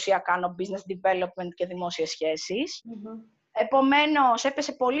εγώ στην ουσία κάνω business development και δημόσιες σχέσεις. Επομένως,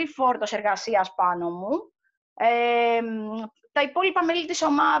 έπεσε πολύ φόρτος εργασίας πάνω μου. Τα υπόλοιπα μέλη της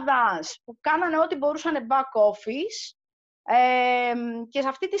ομάδας που κάνανε ό,τι μπορούσαν back office. Και σε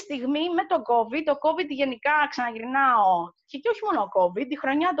αυτή τη στιγμή με το COVID γενικά ξαναγυρνάω, και όχι μόνο COVID, η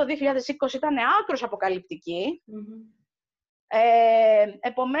χρονιά το 2020 ήταν άκρως αποκαλυπτική.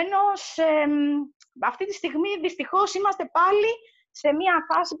 Επομένως, αυτή τη στιγμή δυστυχώς είμαστε πάλι σε μια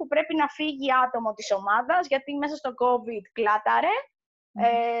φάση που πρέπει να φύγει άτομο της ομάδας, γιατί μέσα στο COVID κλάταρε,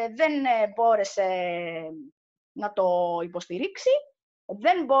 δεν μπόρεσε να το υποστηρίξει,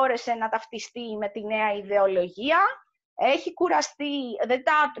 δεν μπόρεσε να ταυτιστεί με τη νέα ιδεολογία, έχει κουραστεί,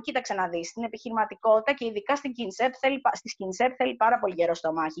 κοίταξε να δεις, στην επιχειρηματικότητα και ειδικά στις KINSEP θέλει πάρα πολύ γερό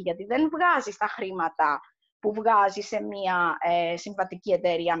στο μάχη, γιατί δεν βγάζεις τα χρήματα που βγάζει σε μια συμβατική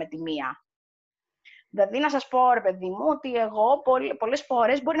εταιρεία με τη μία. Δηλαδή, να σας πω, ρε παιδί μου, ότι εγώ πολλές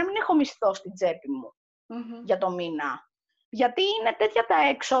φορές μπορεί να μην έχω μισθό στην τσέπη μου για το μήνα. Γιατί είναι τέτοια τα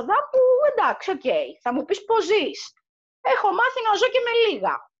έξοδα που, εντάξει, θα μου πεις πώς ζεις. Έχω μάθει να ζω και με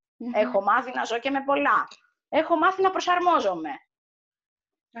λίγα. Έχω μάθει να ζω και με πολλά. Έχω μάθει να προσαρμόζομαι.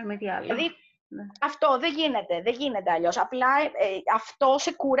 Δηλαδή, αυτό δεν γίνεται αλλιώς. Απλά αυτό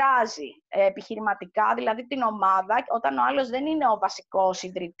σε κουράζει επιχειρηματικά, δηλαδή την ομάδα, όταν ο άλλος δεν είναι ο βασικός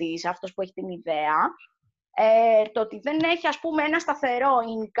ιδρυτής, αυτός που έχει την ιδέα, το ότι δεν έχει, ας πούμε, ένα σταθερό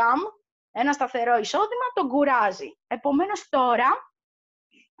income, ένα σταθερό εισόδημα, τον κουράζει. Επομένως τώρα,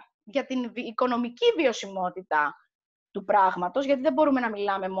 για την οικονομική βιωσιμότητα του πράγματος, γιατί δεν μπορούμε να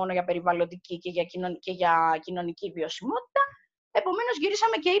μιλάμε μόνο για περιβαλλοντική και για κοινωνική βιωσιμότητα. Επομένως,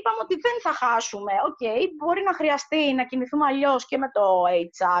 γυρίσαμε και είπαμε ότι δεν θα χάσουμε. Μπορεί να χρειαστεί να κινηθούμε αλλιώς και με το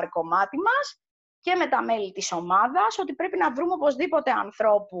HR κομμάτι μας και με τα μέλη της ομάδας, ότι πρέπει να βρούμε οπωσδήποτε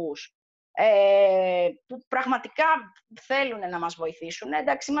ανθρώπους που πραγματικά θέλουν να μας βοηθήσουν.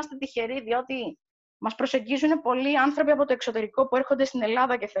 Εντάξει, είμαστε τυχεροί, διότι μας προσεγγίζουν πολλοί άνθρωποι από το εξωτερικό που έρχονται στην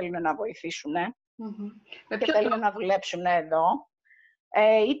Ελλάδα και θέλουν να βοηθήσουν και θέλουν να δουλέψουν εδώ.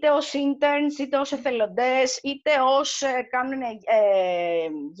 Είτε ως interns, είτε ως εθελοντές, είτε ως κάνουν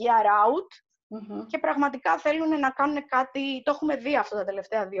year out και πραγματικά θέλουν να κάνουν κάτι. Το έχουμε δει αυτό τα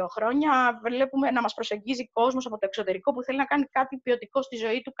τελευταία 2 χρόνια. Βλέπουμε να μας προσεγγίζει κόσμος από το εξωτερικό που θέλει να κάνει κάτι ποιοτικό στη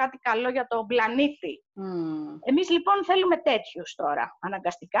ζωή του, κάτι καλό για τον πλανήτη. Εμείς λοιπόν θέλουμε τέτοιους τώρα,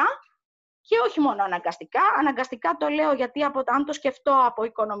 αναγκαστικά. Και όχι μόνο αναγκαστικά. Αναγκαστικά το λέω γιατί αν το σκεφτώ από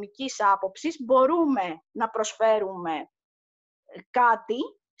οικονομικής άποψης, μπορούμε να προσφέρουμε κάτι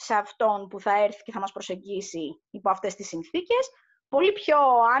σε αυτόν που θα έρθει και θα μας προσεγγίσει υπό αυτές τις συνθήκες, πολύ πιο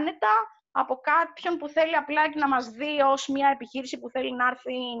άνετα από κάποιον που θέλει απλά και να μας δει ως μια επιχείρηση που θέλει να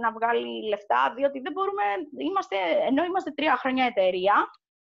έρθει να βγάλει λεφτά, διότι δεν μπορούμε, ενώ είμαστε 3 χρόνια εταιρεία,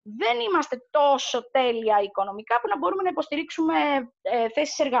 δεν είμαστε τόσο τέλεια οικονομικά που να μπορούμε να υποστηρίξουμε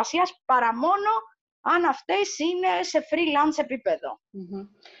θέσεις εργασίας παρά μόνο αν αυτές είναι σε freelance επίπεδο.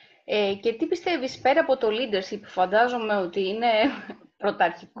 Και τι πιστεύεις πέρα από το leadership, φαντάζομαι ότι είναι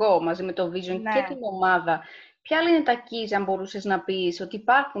πρωταρχικό μαζί με το vision και την ομάδα. Ποια άλλα είναι τα keys, αν μπορούσες να πεις, ότι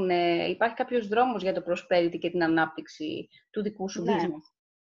υπάρχει κάποιος δρόμος για το prosperity και την ανάπτυξη του δικού σου business?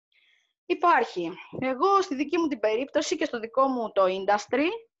 Υπάρχει. Εγώ στη δική μου την περίπτωση και στο δικό μου το industry,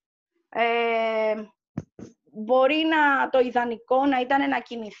 μπορεί το ιδανικό να ήταν να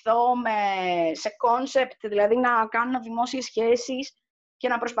κινηθώ σε concept, δηλαδή να κάνω δημόσιες σχέσεις και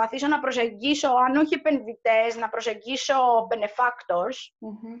να προσπαθήσω να προσεγγίσω, αν όχι επενδυτές, να προσεγγίσω benefactors.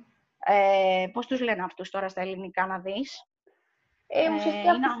 Πώς τους λένε αυτούς τώρα στα ελληνικά, να δεις?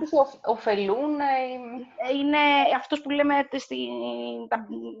 Ουσιαστικά αυτούς που ωφελούν. Είναι αυτούς που λέμε τα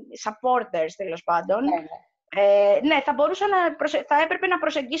supporters, τέλος πάντων. Ναι, θα έπρεπε να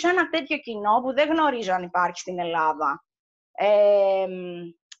προσεγγίσω ένα τέτοιο κοινό που δεν γνωρίζω αν υπάρχει στην Ελλάδα.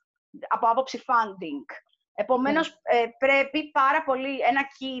 Από άποψη funding. Επομένως, πρέπει πάρα πολύ, ένα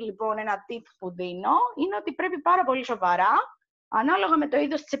key λοιπόν, ένα tip που δίνω, είναι ότι πρέπει πάρα πολύ σοβαρά, ανάλογα με το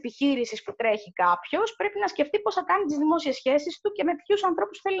είδος της επιχείρησης που τρέχει κάποιος, πρέπει να σκεφτεί πώς θα κάνει τις δημόσιες σχέσεις του και με ποιους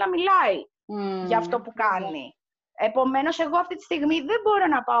ανθρώπους θέλει να μιλάει για αυτό που κάνει. Επομένως, εγώ αυτή τη στιγμή δεν μπορώ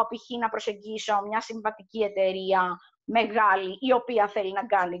να πάω π.χ. να προσεγγίσω μια συμβατική εταιρεία μεγάλη, η οποία θέλει να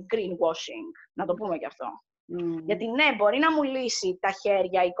κάνει greenwashing, να το πούμε γι' αυτό. Γιατί ναι, μπορεί να μου λύσει τα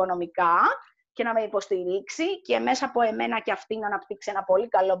χέρια οικονομικά και να με υποστηρίξει και μέσα από εμένα και αυτή να αναπτύξει ένα πολύ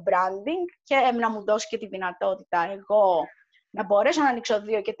καλό branding και να μου δώσει και τη δυνατότητα εγώ να μπορέσω να ανοίξω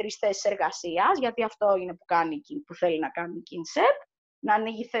 2 και 3 θέσεις εργασίας, γιατί αυτό είναι που θέλει να κάνει η Kinsep, να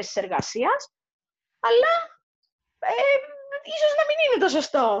ανοίγει θέσεις εργασίας, αλλά ίσως να μην είναι το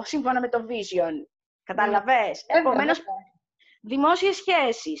σωστό, σύμφωνα με το vision. Καταλαβες? Επομένως, δημόσιες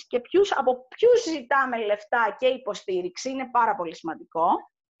σχέσεις και από ποιους ζητάμε λεφτά και υποστήριξη είναι πάρα πολύ σημαντικό.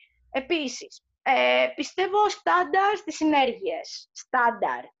 Επίσης, πιστεύω στάνταρ στις συνέργειες.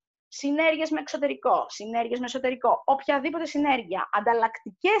 Στάνταρ. Συνέργειες με εξωτερικό, συνέργειες με εσωτερικό, οποιαδήποτε συνέργεια.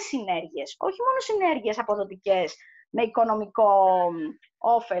 Ανταλλακτικές συνέργειες, όχι μόνο συνέργειες αποδοτικές με οικονομικό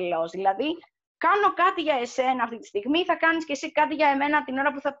όφελος. Δηλαδή, κάνω κάτι για εσένα αυτή τη στιγμή, θα κάνεις και εσύ κάτι για εμένα την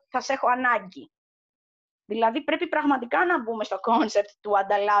ώρα που θα σε έχω ανάγκη. Δηλαδή, πρέπει πραγματικά να μπούμε στο concept του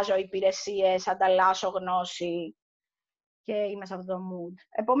ανταλλάζω υπηρεσίες, ανταλλάσσω γνώση και είμαι σε αυτό το mood.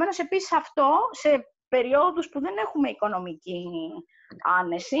 Επομένως, επίσης αυτό, σε περιόδους που δεν έχουμε οικονομική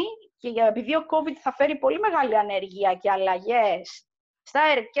άνεση και επειδή ο COVID θα φέρει πολύ μεγάλη ανεργία και αλλαγές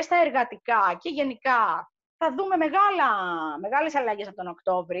και στα εργατικά και γενικά, θα δούμε μεγάλες αλλαγές από τον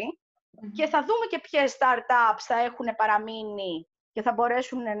Οκτώβρη και θα δούμε και ποιες startups θα έχουν παραμείνει και θα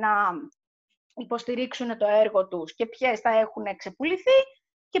μπορέσουν να υποστηρίξουν το έργο τους και ποιες θα έχουν ξεπουληθεί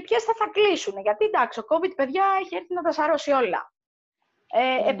και ποιες θα κλείσουν. Γιατί εντάξει, ο COVID, παιδιά, έχει έρθει να τα σαρώσει όλα.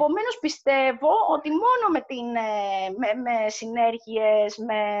 Επομένως, πιστεύω ότι μόνο με συνέργειες,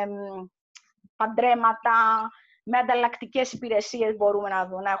 με παντρέματα, με ανταλλακτικές υπηρεσίες μπορούμε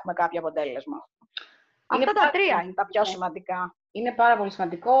να έχουμε κάποιο αποτέλεσμα. Αυτά τα 3 είναι τα πιο σημαντικά. Είναι πάρα πολύ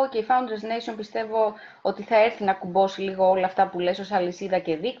σημαντικό και η Founders Nation πιστεύω ότι θα έρθει να κουμπώσει λίγο όλα αυτά που λες ως αλυσίδα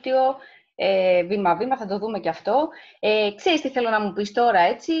και δίκτυο. Βήμα-βήμα, θα το δούμε και αυτό. Ξέρεις τι θέλω να μου πεις τώρα,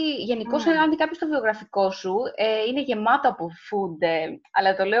 έτσι. Γενικώς, αν δει κάποιος το βιογραφικό σου, είναι γεμάτο από food,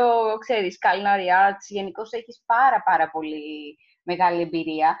 αλλά το λέω, ξέρεις, culinary arts, γενικώς έχεις πάρα πολύ μεγάλη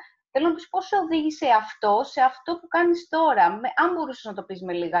εμπειρία. Θέλω να πεις πώς σε οδήγησε αυτό σε αυτό που κάνεις τώρα, αν μπορούσες να το πεις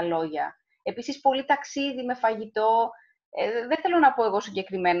με λίγα λόγια. Επίσης, πολύ ταξίδι με φαγητό. Δεν θέλω να πω εγώ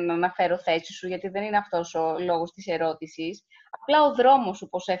συγκεκριμένα να αναφέρω θέση σου, γιατί δεν είναι αυτός ο λόγος της ερώτησης. Απλά ο δρόμος σου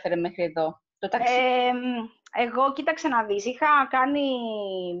πώς έφερε μέχρι εδώ, το ταξίδι. Εγώ, κοίταξε να δεις, είχα κάνει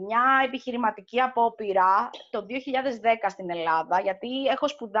μια επιχειρηματική απόπειρα το 2010 στην Ελλάδα, γιατί έχω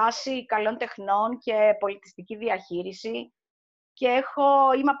σπουδάσει καλών τεχνών και πολιτιστική διαχείριση και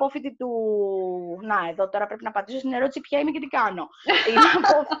είμαι απόφοιτη του... Να, εδώ τώρα πρέπει να απαντήσω στην ερώτηση ποια είμαι και τι κάνω.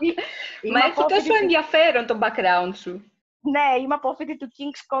 Μα έχει τόσο ενδιαφέρον το background σου. Ναι, είμαι απόφοιτη του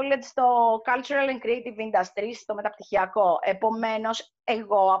King's College στο Cultural and Creative Industries, στο μεταπτυχιακό. Επομένως,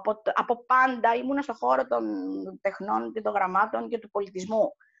 εγώ από πάντα ήμουν στον χώρο των τεχνών και των γραμμάτων και του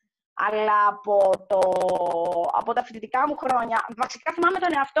πολιτισμού. Αλλά από τα φοιτητικά μου χρόνια, βασικά θυμάμαι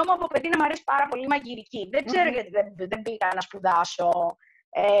τον εαυτό μου από παιδί να μου αρέσει πάρα πολύ η μαγειρική. Δεν ξέρω γιατί δεν πήγα να σπουδάσω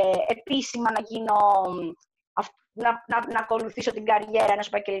επίσημα, να γίνω... Να ακολουθήσω την καριέρα ενός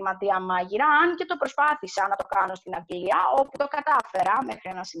επαγγελματία μάγειρα, αν και το προσπάθησα να το κάνω στην Αγγλία, όπου το κατάφερα μέχρι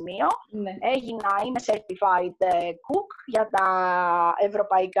ένα σημείο. Ναι. Είμαι certified cook για τα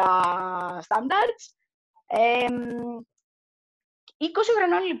ευρωπαϊκά standards. 20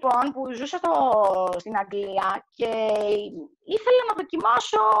 χρονών λοιπόν που ζούσα στην Αγγλία και ήθελα να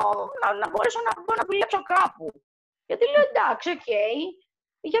δοκιμάσω, να μπορέσω να δουλέψω κάπου. Γιατί λέω εντάξει,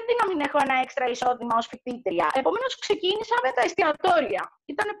 γιατί να μην έχω ένα έξτρα εισόδημα ως φοιτήτρια. Επομένως, ξεκίνησα με τα εστιατόρια.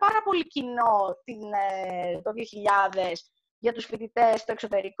 Ήταν πάρα πολύ κοινό το 2000 για τους φοιτητές στο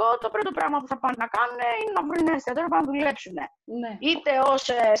εξωτερικό. Το πρώτο πράγμα που θα πάνε να κάνουν είναι να βρουν ένα εστιατόριο να πάνε να δουλέψουν. Ναι. Είτε ως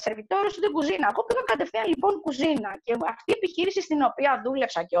σερβιτόρος, είτε κουζίνα. Εγώ πήγα κατευθείαν λοιπόν κουζίνα. Και αυτή η επιχείρηση στην οποία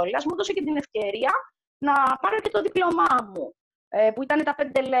δούλεψα κιόλας μου έδωσε και την ευκαιρία να πάρω και το δίπλωμά μου. Που ήταν τα 5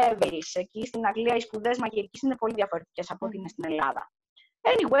 levels. Εκεί στην Αγγλία οι σπουδές μαγειρικής είναι πολύ διαφορετικές από ό,τι είναι στην Ελλάδα.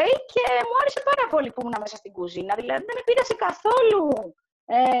 Anyway, και μου άρεσε πάρα πολύ που ήμουν μέσα στην κουζίνα. Δηλαδή, δεν με πείρασε καθόλου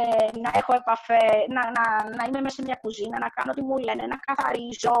να έχω επαφέ, να είμαι μέσα σε μια κουζίνα, να κάνω τι μου λένε, να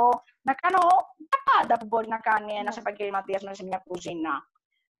καθαρίζω, να κάνω τα πάντα που μπορεί να κάνει ένας επαγγελματίας μέσα σε μια κουζίνα.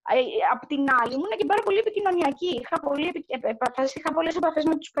 Απ' την άλλη, ήμουν και πάρα πολύ επικοινωνιακή. Είχα πολλές επαφές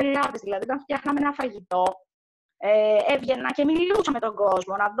με τους πελάτες. Δηλαδή, όταν φτιάχναμε ένα φαγητό, έβγαινα και μιλούσα με τον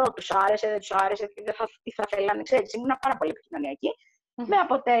κόσμο, να δω τους άρεσε, δεν τους άρεσε, τι θα θέλανε. Ξέρεις, ήμουν πάρα πολύ επικοινωνιακή. Με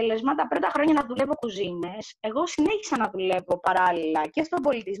αποτέλεσμα τα πρώτα χρόνια να δουλεύω κουζίνες, εγώ συνέχισα να δουλεύω παράλληλα και στον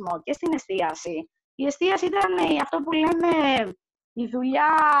πολιτισμό και στην εστίαση. Η εστίαση ήταν αυτό που λέμε η δουλειά,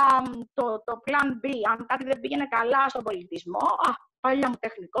 το plan B. Αν κάτι δεν πήγαινε καλά στον πολιτισμό, παλιά μου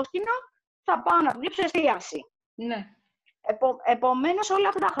τεχνικό σκηνό, θα πάω να δουλέψω εστίαση. Ναι. Επομένως, όλα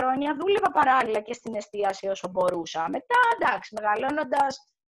αυτά τα χρόνια δούλευα παράλληλα και στην εστίαση όσο μπορούσα. Μετά, εντάξει, μεγαλώνοντας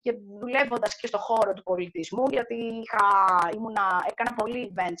και δουλεύοντας και στον χώρο του πολιτισμού, γιατί έκανα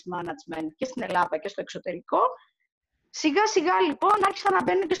πολύ events management και στην Ελλάδα και στο εξωτερικό. Σιγά σιγά λοιπόν άρχισα να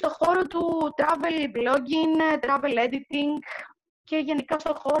μπαίνω και στον χώρο του travel blogging, travel editing και γενικά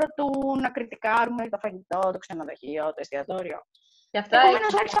στον χώρο του να κριτικάρουμε το φαγητό, το ξενοδοχείο, το εστιατόριο.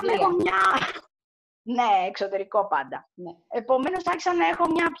 Επομένως άρχισα να έχω μια... Ναι, εξωτερικό πάντα. Ναι. Επομένως άρχισα να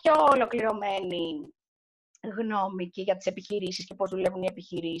έχω μια πιο ολοκληρωμένη γνώμη και για τις επιχειρήσεις και πώς δουλεύουν οι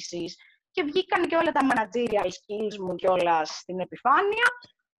επιχειρήσεις και βγήκαν και όλα τα managerial skills μου και όλα στην επιφάνεια.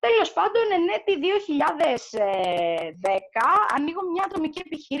 Τέλος πάντων, εν έτη 2010 ανοίγω μια ατομική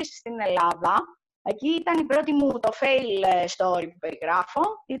επιχείρηση στην Ελλάδα. Εκεί ήταν η πρώτη μου, το fail story που περιγράφω.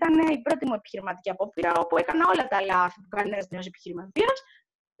 Ήταν η πρώτη μου επιχειρηματική απόπειρα, όπου έκανα όλα τα λάθη που κάνει ένας νέος επιχειρηματίας.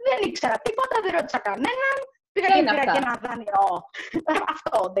 Δεν ήξερα τίποτα, δεν ρώτησα κανέναν. Πήγα και πήρα και ένα δάνειο.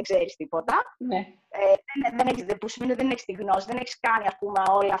 Αυτό, δεν ξέρεις τίποτα. Ναι. Που σημαίνει ότι δεν έχεις τη γνώση, δεν έχεις κάνει, ας πούμε,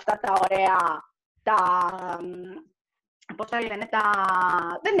 όλα αυτά τα ωραία, πώς τα λένε,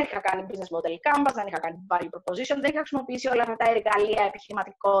 δεν είχα κάνει business model canvas, δεν είχα κάνει value proposition, δεν είχα χρησιμοποιήσει όλα αυτά τα εργαλεία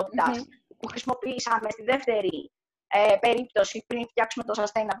επιχειρηματικότητας που χρησιμοποιήσαμε στη δεύτερη περίπτωση πριν φτιάξουμε το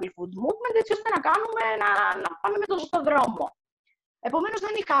sustainable food movement, έτσι ώστε να πάμε με τον σωστό δρόμο. Επομένως,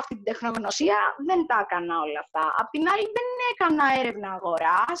 δεν είχα αυτή την τεχνογνωσία, δεν τα έκανα όλα αυτά. Απ' την άλλη, δεν έκανα έρευνα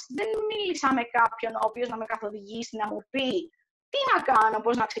αγοράς, δεν μίλησα με κάποιον ο οποίος να με καθοδηγήσει, να μου πει τι να κάνω,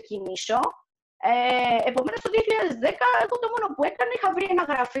 πώς να ξεκινήσω. Επομένως, το 2010, εγώ το μόνο που έκανα, είχα βρει ένα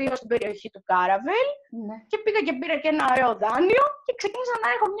γραφείο στην περιοχή του Caravel και πήγα και πήρα και ένα ωραίο δάνειο και ξεκίνησα να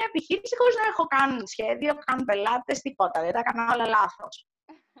έχω μια επιχείρηση χωρίς να έχω καν σχέδιο, καν πελάτες, τίποτα. Δεν τα έκανα όλα λάθος.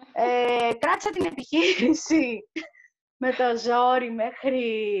 Κράτησα την επιχείρηση με το ζόρι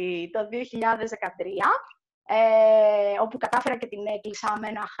μέχρι το 2013, όπου κατάφερα και την έκλεισα με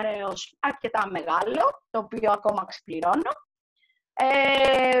ένα χρέος αρκετά μεγάλο, το οποίο ακόμα ξεπληρώνω.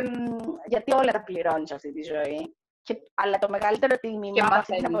 Γιατί όλα τα πληρώνεις αυτή τη ζωή. Αλλά το μεγαλύτερο τίμημα από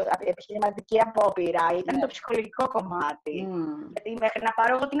αυτή την επιχειρηματική απόπειρα ήταν το ψυχολογικό κομμάτι. Γιατί μέχρι να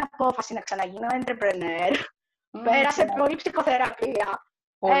πάρω εγώ την απόφαση να ξαναγίνω entrepreneur, πέρασε πολύ ψυχοθεραπεία.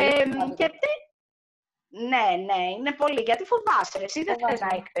 Ναι, είναι πολύ. Γιατί φοβάσαι. Εσύ δεν θες να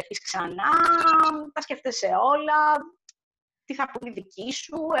εκτεθείς ξανά, τα σκέφτεσαι όλα. Τι θα πούν οι δικοί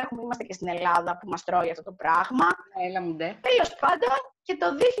σου, είμαστε και στην Ελλάδα που μας τρώει αυτό το πράγμα. Τέλος πάντων, και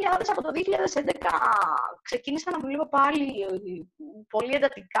από το 2011 ξεκίνησα να δουλεύω πάλι πολύ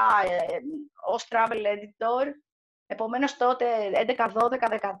εντατικά ως travel editor. Επομένως τότε 11, 12,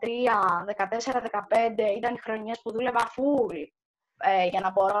 13, 14, 15 ήταν οι χρονιές που δούλευα full για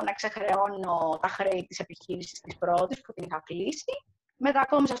να μπορώ να εξεχρεώνω τα χρέη της επιχείρησης της πρώτης που την είχα κλείσει.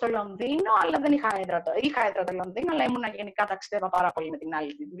 Μετακόμισα στο Λονδίνο, αλλά δεν είχα έδρα. Είχα έδρα το Λονδίνο, αλλά ήμουνα γενικά ταξιδεύα πάρα πολύ με την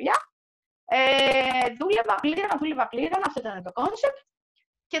άλλη τη δουλειά. Δούλευα πλήρωνα, αυτό ήταν το κόνσεπτ.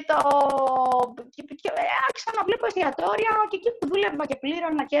 Και άρχισα να βλέπω εστιατόρια και εκεί που δούλευα και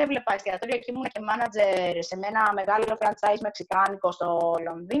πλήρωνα και έβλεπα εστιατόρια και ήμουνα και μάνατζερ σε ένα μεγάλο franchise μεξικάνικο στο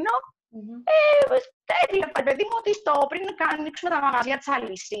Λονδίνο. Έβλεπα, παιδί μου, ότι πριν ανοίξουμε τα μαγαζιά της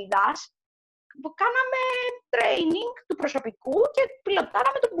αλυσίδας, που κάναμε training του προσωπικού και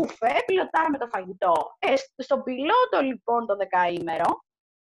πιλοτάραμε το μπουφέ, πιλοτάραμε το φαγητό. Στον πιλότο λοιπόν το δεκαήμερο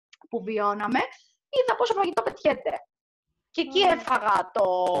που βιώναμε, είδα πόσο φαγητό πετιέται. Και εκεί έφαγα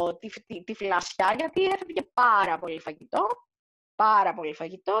τη φλασιά, γιατί έφυγε πάρα πολύ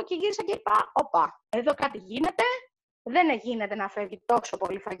φαγητό και γύρισα και είπα, όπα, εδώ κάτι γίνεται, δεν γίνεται να φεύγει τόσο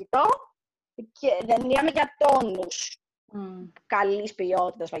πολύ φαγητό και δεν μιλάμε για τόνους καλής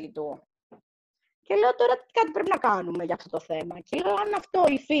ποιότητας φαγητού. Και λέω τώρα κάτι πρέπει να κάνουμε για αυτό το θέμα. Και λέω αν αυτό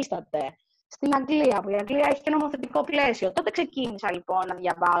υφίσταται στην Αγγλία, που η Αγγλία έχει και νομοθετικό πλαίσιο. Τότε ξεκίνησα λοιπόν να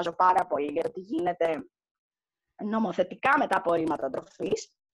διαβάζω πάρα πολύ για το τι γίνεται νομοθετικά με τα απορρίμματα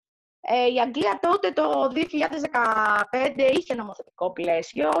τροφής. Η Αγγλία τότε το 2015 είχε νομοθετικό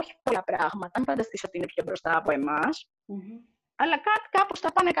πλαίσιο, όχι πολλά πράγματα. Μην φανταστείς ότι είναι πιο μπροστά από εμάς. Αλλά κάπως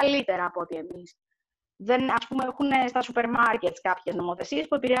θα πάνε καλύτερα από ότι εμείς. Ας πούμε, έχουν στα σούπερ μάρκετ κάποιες νομοθεσίες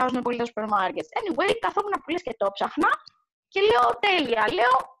που επηρεάζουν πολύ τα σούπερ μάρκετ. Anyway, καθόμουν που λες και το ψάχνα και λέω τέλεια.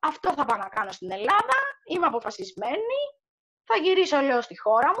 Λέω αυτό θα πάω να κάνω στην Ελλάδα. Είμαι αποφασισμένη. Θα γυρίσω, λέω, στη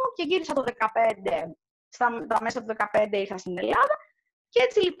χώρα μου και γύρισα το 2015. Στα μέσα του 2015 ήρθα στην Ελλάδα. Και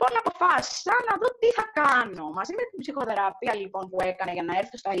έτσι λοιπόν αποφάσισα να δω τι θα κάνω. Μαζί με την ψυχοθεραπεία λοιπόν που έκανα για να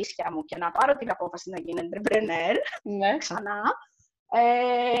έρθω στα ίσια μου και να πάρω την απόφαση να γίνω entrepreneur ξανά.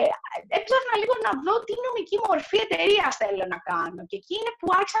 Έψαχνα λίγο να δω τι νομική μορφή εταιρείας θέλω να κάνω. Και εκεί είναι που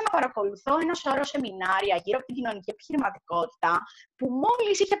άρχισα να παρακολουθώ ένα σωρό σεμινάρια γύρω από την κοινωνική επιχειρηματικότητα, που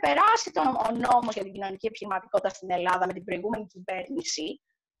μόλις είχε περάσει ο νόμος για την κοινωνική επιχειρηματικότητα στην Ελλάδα με την προηγούμενη κυβέρνηση.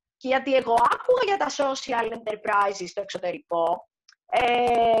 Και γιατί εγώ άκουγα για τα social enterprises στο εξωτερικό.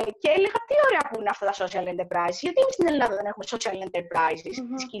 Και έλεγα τι ωραία που είναι αυτά τα social enterprises, γιατί εμείς στην Ελλάδα δεν έχουμε social enterprises,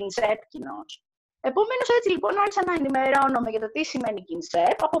 της Kinsep κοινώς. Επομένως, έτσι λοιπόν άρχισα να ενημερώνομαι για το τι σημαίνει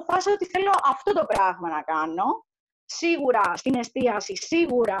Kinsep. Αποφάσισα ότι θέλω αυτό το πράγμα να κάνω. Σίγουρα στην εστίαση,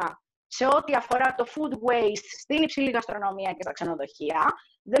 σίγουρα σε ό,τι αφορά το food waste στην υψηλή γαστρονομία και στα ξενοδοχεία.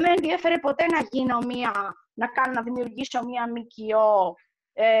 Δεν με ενδιέφερε ποτέ να δημιουργήσω μία ΜΚΟ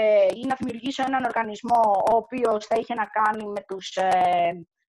ή να δημιουργήσω έναν οργανισμό ο οποίος θα είχε να κάνει με τους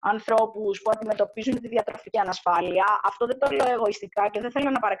ανθρώπους που αντιμετωπίζουν τη διατροφική ανασφάλεια. Αυτό δεν το λέω εγωιστικά και δεν θέλω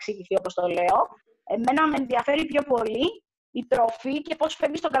να παρεξηγηθεί όπως το λέω. Εμένα με ενδιαφέρει πιο πολύ η τροφή και πώς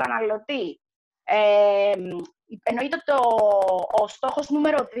φεύγει στον καταναλωτή. Εννοείται ο στόχος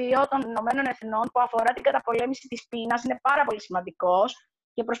νούμερο 2 των Ηνωμένων Εθνών που αφορά την καταπολέμηση της πείνας είναι πάρα πολύ σημαντικός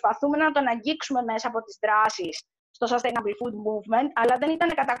και προσπαθούμε να τον αγγίξουμε μέσα από τις δράσεις στο Sustainable Food Movement, αλλά δεν ήταν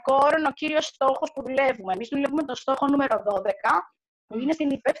κατά κόρον ο κύριος στόχος που δουλεύουμε. Εμείς δουλεύουμε το στόχο νούμερο 12, που είναι στην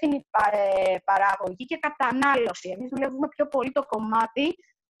υπεύθυνη παραγωγή και κατανάλωση. Εμείς δουλεύουμε πιο πολύ το κομμάτι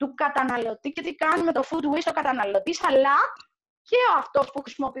του καταναλωτή και τι κάνουμε το food waste ο καταναλωτής, αλλά και αυτός που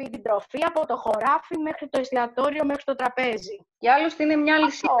χρησιμοποιεί την τροφή από το χωράφι μέχρι το εστιατόριο, μέχρι το τραπέζι. Για άλλωστε είναι μια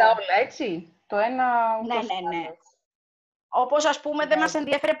λυσίδα όλα, έτσι. Το ένα ούτως ναι. Όπως ας πούμε δεν μας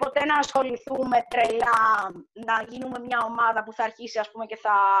ενδιαφέρει ποτέ να ασχοληθούμε τρελά, να γίνουμε μια ομάδα που θα αρχίσει ας πούμε και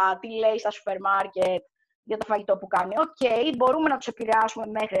θα τι λέει στα σούπερ μάρκετ για το φαγητό που κάνει. Οκ, μπορούμε να τους επηρεάσουμε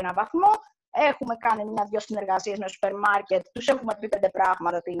μέχρι έναν βαθμό. Έχουμε κάνει μια-δυο συνεργασίες με σούπερ μάρκετ, τους έχουμε πει 5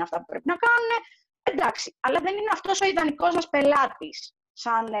 πράγματα τι είναι αυτά που πρέπει να κάνουν. Εντάξει, αλλά δεν είναι αυτός ο ιδανικός μας πελάτης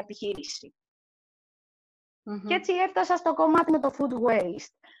σαν επιχείρηση. Και έτσι έφτασα στο κομμάτι με το food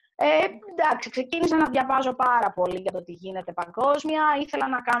waste. Εντάξει, ξεκίνησα να διαβάζω πάρα πολύ για το τι γίνεται παγκόσμια. Ήθελα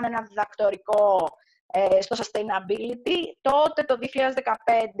να κάνω ένα διδακτορικό στο sustainability. Τότε, το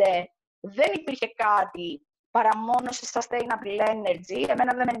 2015, δεν υπήρχε κάτι παρά μόνο σε sustainable energy.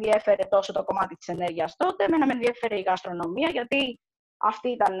 Εμένα δεν με ενδιέφερε τόσο το κομμάτι της ενέργειας τότε, εμένα με ενδιέφερε η γαστρονομία, γιατί αυτή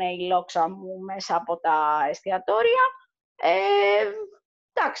ήταν η λόξα μου μέσα από τα εστιατόρια.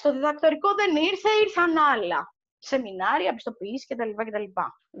 Εντάξει, το διδακτορικό δεν ήρθε, ήρθαν άλλα. Σεμινάρια, πιστοποιήσεις κτλ.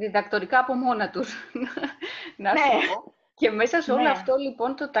 Διδακτορικά από μόνα τους, να σου πω. Και μέσα σε όλο αυτό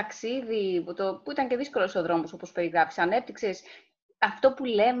λοιπόν το ταξίδι, που ήταν και δύσκολος ο δρόμος όπως περιγράφεις, ανέπτυξες αυτό που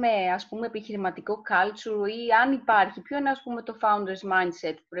λέμε, ας πούμε, επιχειρηματικό culture, ή αν υπάρχει, ποιο είναι, ας πούμε, το founder's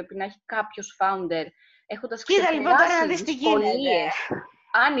mindset που πρέπει να έχει κάποιος founder, έχοντας ξεπεράσει δυσκολίες,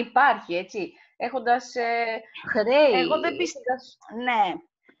 αν υπάρχει, έτσι, έχοντας χρέη. Εγώ δεν Ναι.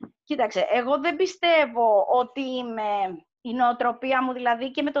 Κοίταξε, εγώ δεν πιστεύω ότι η νοοτροπία μου,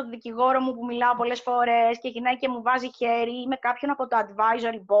 δηλαδή και με τον δικηγόρο μου που μιλάω πολλές φορές και γυρνάει και μου βάζει χέρι, ή με κάποιον από το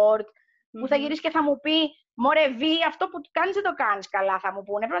advisory board, που θα γυρίσει και θα μου πει «Μωρέ Βί, αυτό που κάνεις δεν το κάνεις καλά», θα μου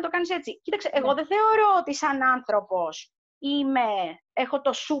πούνε, πρέπει να το κάνεις έτσι. Κοίταξε, εγώ δεν θεωρώ ότι σαν άνθρωπος έχω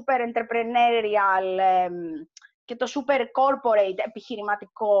το super entrepreneurial και το super corporate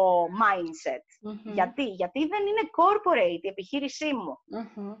επιχειρηματικό mindset. Γιατί δεν είναι corporate η επιχείρησή μου.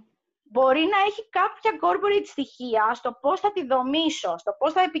 Μπορεί να έχει κάποια corporate στοιχεία στο πώς θα τη δομήσω, στο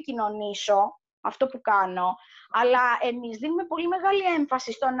πώς θα επικοινωνήσω αυτό που κάνω, αλλά εμείς δίνουμε πολύ μεγάλη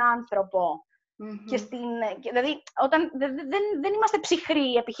έμφαση στον άνθρωπο. Και δηλαδή, δεν είμαστε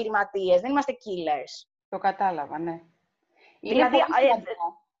ψυχροί επιχειρηματίες, δεν είμαστε killers. Το κατάλαβα, ναι. Δηλαδή,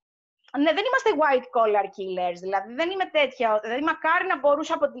 ναι, δεν είμαστε white collar killers, δηλαδή δεν είμαι τέτοια, δηλαδή μακάρι να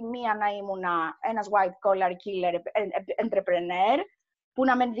μπορούσα από τη μία να ήμουν ένας white collar killer entrepreneur, που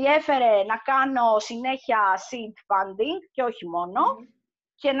να με ενδιέφερε να κάνω συνέχεια seed funding και όχι μόνο,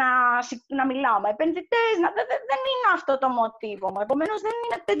 και να μιλάω με επενδυτές. Δεν είναι αυτό το μοτίβο μου. Επομένως, δεν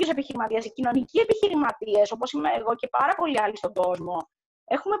είναι τέτοιος επιχειρηματίας. Οι κοινωνικοί επιχειρηματίες, όπως είμαι εγώ και πάρα πολλοί άλλοι στον κόσμο,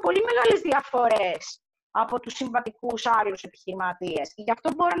 έχουμε πολύ μεγάλες διαφορές από τους συμβατικούς άλλους επιχειρηματίες. Γι'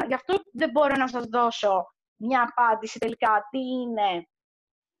 αυτό δεν μπορώ να σας δώσω μια απάντηση τελικά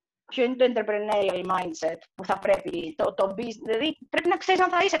ποιο είναι το entrepreneurial mindset που θα πρέπει το business. Δηλαδή, πρέπει να ξέρεις αν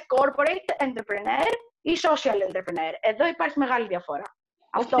θα είσαι corporate entrepreneur ή social entrepreneur. Εδώ υπάρχει μεγάλη διαφορά.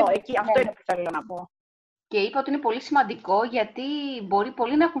 Αυτό είναι που θέλω να πω. Και είπα ότι είναι πολύ σημαντικό, γιατί μπορεί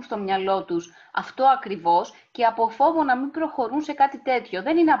πολλοί να έχουν στο μυαλό τους αυτό ακριβώς και από φόβο να μην προχωρούν σε κάτι τέτοιο.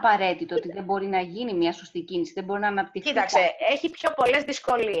 Δεν είναι απαραίτητο ότι δεν μπορεί να γίνει μια σωστή κίνηση, δεν μπορεί να αναπτυχθεί. Κοίταξε, έχει πιο πολλές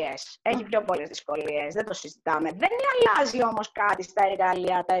δυσκολίες. Δεν το συζητάμε. Δεν αλλάζει όμως κάτι στα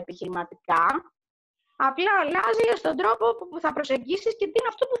εργαλεία τα επιχειρηματικά. Απλά αλλάζει στον τρόπο που θα προσεγγίσεις και τι είναι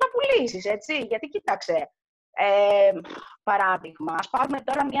αυτό που θα πουλήσεις, έτσι. Γιατί κοίταξε, παράδειγμα, ας πάρουμε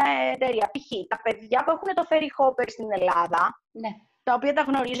τώρα μια εταιρεία, π.χ. τα παιδιά που έχουν το Ferry Hopper στην Ελλάδα, τα οποία τα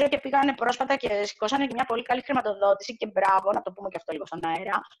γνωρίζω και πήγανε πρόσφατα και σηκώσανε μια πολύ καλή χρηματοδότηση, και μπράβο, να το πούμε και αυτό λίγο στον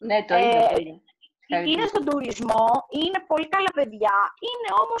αέρα. Ναι, το είδα. Είναι στον τουρισμό, είναι πολύ καλά παιδιά, είναι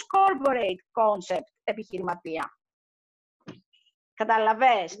όμως corporate concept επιχειρηματία.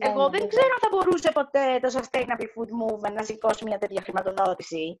 Καταλαβες. Εγώ δεν ξέρω αν θα μπορούσε ποτέ το Sustainable Food Movement να σηκώσει μια τέτοια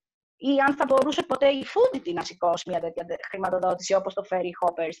χρηματοδότηση, ή αν θα μπορούσε ποτέ η Foodity να σηκώσει μια τέτοια χρηματοδότηση όπως το Ferry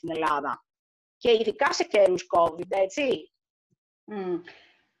Hopper στην Ελλάδα. Και ειδικά σε καιρούς COVID, έτσι.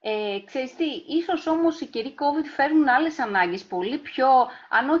 Ξέρεις τι, ίσως όμως οι καιροί COVID φέρνουν άλλες ανάγκες, πολύ πιο,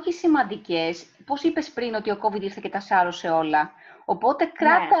 αν όχι σημαντικές. Πώς είπες πριν ότι ο COVID ήρθε και τα σάρωσε όλα. Οπότε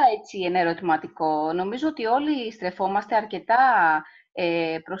κράτα έτσι ένα ερωτηματικό. Νομίζω ότι όλοι στρεφόμαστε αρκετά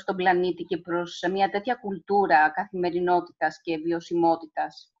προς τον πλανήτη και προς μια τέτοια κουλτούρα καθημερινότητας και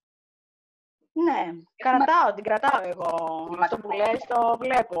βιωσιμότητας. Ναι, την κρατάω εγώ. Αυτό που λες το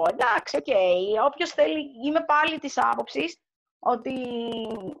βλέπω. Εντάξει, όποιος θέλει, είμαι πάλι της άποψης ότι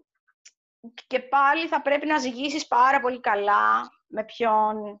και πάλι θα πρέπει να ζυγίσεις πάρα πολύ καλά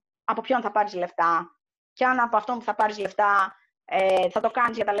από ποιον θα πάρεις λεφτά. Και αν από αυτόν που θα πάρεις λεφτά θα το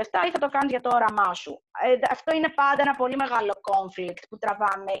κάνεις για τα λεφτά ή θα το κάνεις για το όραμά σου. Αυτό είναι πάντα ένα πολύ μεγάλο conflict που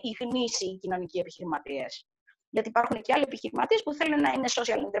τραβάμε οι γνήσιοι κοινωνικοί επιχειρηματίες. Γιατί υπάρχουν και άλλοι επιχειρηματίες που θέλουν να είναι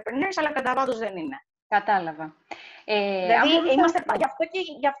social entrepreneurs, αλλά κατά βάθος δεν είναι. Κατάλαβα. Δηλαδή,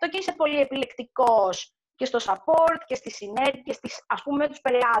 γι' αυτό και είσαι πολύ επιλεκτικός και στο support και στη συνέργεια, ας πούμε, με τους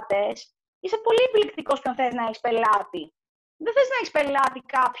πελάτες. Είσαι πολύ επιλεκτικός ποιον θες να έχεις πελάτη. Δεν θες να έχεις πελάτη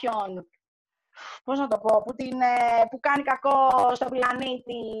κάποιον, πώς να το πω, που κάνει κακό στον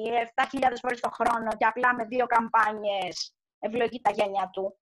πλανήτη 7.000 φορές το χρόνο και απλά με 2 καμπάνιες ευλογεί τα γένια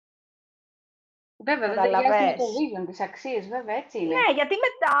του. Βέβαια, δεν ταιριάζει με το vision, τις αξίες, βέβαια, έτσι είναι. Ναι, γιατί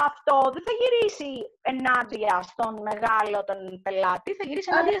μετά αυτό δεν θα γυρίσει ενάντια στον μεγάλο τον πελάτη, θα γυρίσει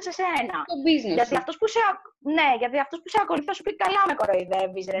ενάντια σε σένα. Το business. Γιατί αυτός που σε ακολουθεί θα σου πει καλά με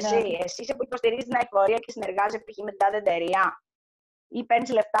κοροϊδεύεις, ρε, εσύ είσαι που υποστηρίζεις την αηφορία και συνεργάζεσαι π.χ. με την τάδε εταιρεία ή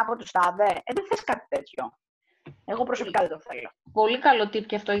παίρνεις λεφτά από τους τάδε. Δεν θες κάτι τέτοιο. Εγώ προσωπικά δεν το θέλω. Πολύ καλό tip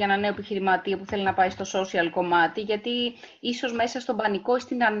και αυτό για ένα νέο επιχειρηματία που θέλει να πάει στο social κομμάτι, γιατί ίσως μέσα στον πανικό ή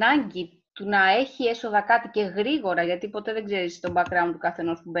στην ανάγκη του να έχει έσοδα κάτι και γρήγορα, γιατί ποτέ δεν ξέρεις τον background του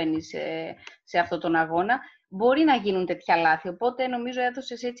καθενός που μπαίνει σε αυτόν τον αγώνα, μπορεί να γίνουν τέτοια λάθη. Οπότε νομίζω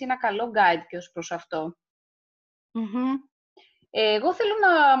έδωσες έτσι ένα καλό guide και ως προς αυτό. Εγώ θέλω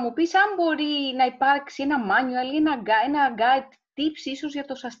να μου πεις αν μπορεί να υπάρξει ένα manual ή ένα guide tips ίσως για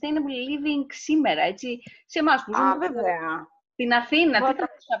το sustainable living σήμερα, έτσι, σε εμάς που ζούμε στην Αθήνα. Τι θα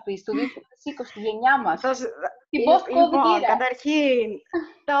να πεις, το 2020, τη γενιά μας, την post-COVID era. Καταρχήν,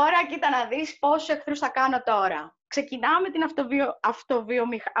 τώρα κοίτα να δεις πόσους εχθρούς θα κάνω τώρα. Ξεκινάμε την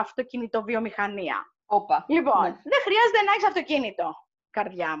αυτοκινητοβιομηχανία. Λοιπόν, δεν χρειάζεται να έχεις αυτοκίνητο,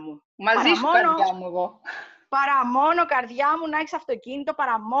 καρδιά μου. Μαζί σου, καρδιά μου, εγώ. Παρά μόνο, καρδιά μου, να έχεις αυτοκίνητο,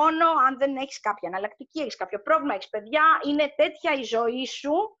 παρά μόνο αν δεν έχεις κάποια εναλλακτική, έχεις κάποιο πρόβλημα, έχεις παιδιά, είναι τέτοια η ζωή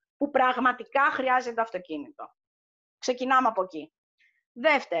σου που πραγματικά χρειάζεται το αυτοκίνητο. Ξεκινάμε από εκεί.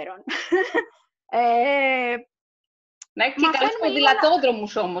 Δεύτερον, να έχεις και καλούς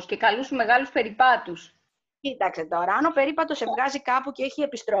ποδηλατόδρομους όμως και καλούς μεγάλους περιπάτους. Κοίταξε τώρα, αν ο περίπατος σε βγάζει κάπου και έχει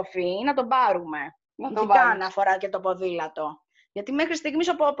επιστροφή, να τον πάρουμε. Ειδικά αν αφορά και το ποδήλατο. Γιατί μέχρι στιγμής,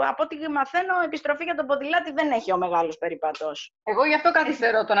 από ό,τι μαθαίνω, επιστροφή για τον ποδηλάτη δεν έχει ο μεγάλος περίπατος. Εγώ γι' αυτό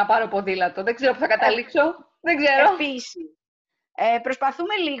καθυστερώ το να πάρω ποδήλατο. Δεν ξέρω που θα καταλήξω. Δεν ξέρω. Επίσης,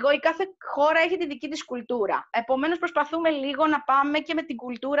 προσπαθούμε λίγο, η κάθε χώρα έχει τη δική της κουλτούρα. Επομένως, προσπαθούμε λίγο να πάμε και με την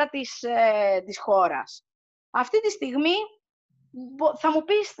κουλτούρα της χώρας. Αυτή τη στιγμή, θα μου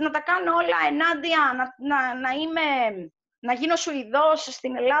πεις να τα κάνω όλα ενάντια, να γίνω Σουηδός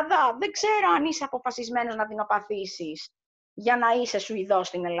στην Ελλάδα. Δεν ξέρω αν είσαι αποφασισμένος να δεινοπαθήσεις για να είσαι Σουηδός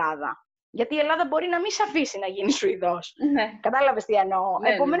στην Ελλάδα. Γιατί η Ελλάδα μπορεί να μην σε αφήσει να γίνει Σουηδός. Ναι. Κατάλαβες τι εννοώ.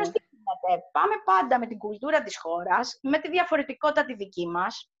 Επομένως, τι γίνεται. Πάμε πάντα με την κουλτούρα της χώρας, με τη διαφορετικότητα τη δική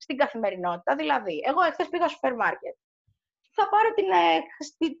μας, στην καθημερινότητα. Δηλαδή, εγώ εχθές πήγα στο σούπερ μάρκετ. Θα πάρω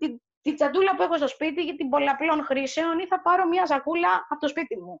την τσαντούλα που έχω στο σπίτι για την πολλαπλών χρήσεων ή θα πάρω μια σακούλα από το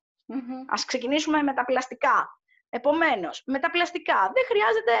σπίτι μου. Ας ξεκινήσουμε με τα πλαστικά. Επομένως, με τα πλαστικά δεν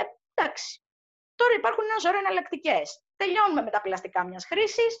χρειάζεται. Εντάξει. Τώρα υπάρχουν ένα σωρό εναλλακτικές. Τελειώνουμε με τα πλαστικά μιας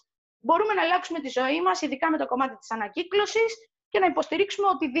χρήσης. Μπορούμε να αλλάξουμε τη ζωή μας, ειδικά με το κομμάτι της ανακύκλωσης και να υποστηρίξουμε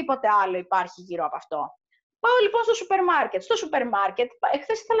οτιδήποτε άλλο υπάρχει γύρω από αυτό. Πάω λοιπόν στο σούπερ μάρκετ. Στο σούπερ μάρκετ,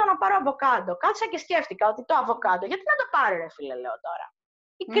 εχθές ήθελα να πάρω αβοκάντο. Κάθισα και σκέφτηκα ότι το αβοκάντο, γιατί να το πάρω, ρε φίλε, λέω τώρα.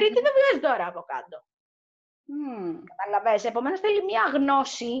 Η Κρήτη δεν βγάζει τώρα αβοκάντο. Καταλαβαίνεις. Επομένως θέλει μια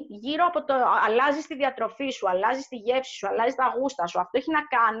γνώση γύρω από το. Αλλάζει τη διατροφή σου, αλλάζει τη γεύση σου, αλλάζει τα γούστα σου. Αυτό έχει να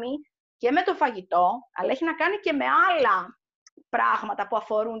κάνει και με το φαγητό, αλλά έχει να κάνει και με άλλα πράγματα που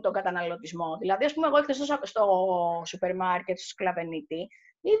αφορούν τον καταναλωτισμό. Δηλαδή, ας πούμε, εγώ ήρθα στο σούπερ μάρκετ, στο Σκλαβενίτη,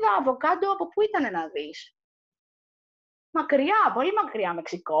 είδα αβοκάντο από πού ήταν να δεις. Μακριά, πολύ μακριά,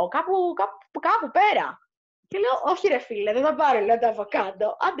 Μεξικό, κάπου πέρα. Και λέω, όχι ρε φίλε, δεν θα πάρω, λέω, το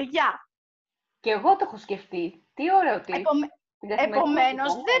αβοκάντο. Άντε, γεια. Και εγώ το έχω σκεφτεί. Τι ωραίο τι.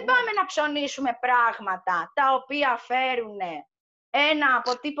 Επομένως, δεν πάμε να ψωνίσουμε πράγματα τα οποία φέρουν ένα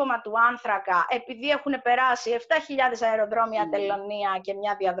αποτύπωμα του άνθρακα, επειδή έχουν περάσει 7.000 αεροδρόμια, τελωνία και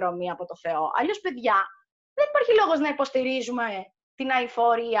μια διαδρομή από το Θεό. Αλλιώς, παιδιά, δεν υπάρχει λόγος να υποστηρίζουμε την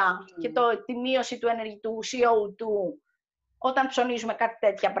αειφορία και τη μείωση του ενεργητικού CO2 όταν ψωνίζουμε κάτι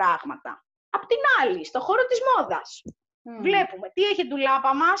τέτοια πράγματα. Απ' την άλλη, στο χώρο της μόδας, βλέπουμε τι έχει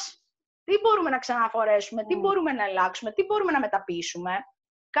ντουλάπα μας, τι μπορούμε να ξαναφορέσουμε, τι μπορούμε να αλλάξουμε, τι μπορούμε να μεταποιήσουμε.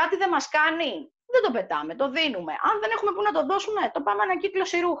 Κάτι δεν μας κάνει. Δεν το πετάμε, το δίνουμε. Αν δεν έχουμε που να το δώσουμε, το πάμε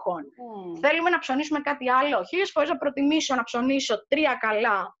ανακύκλωση ρούχων. Θέλουμε να ψωνίσουμε κάτι άλλο. 1000 φορές θα προτιμήσω να ψωνίσω 3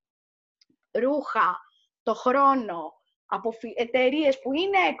 καλά ρούχα το χρόνο από εταιρείες που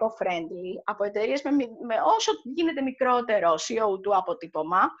είναι eco-friendly, από εταιρείες με όσο γίνεται μικρότερο CO2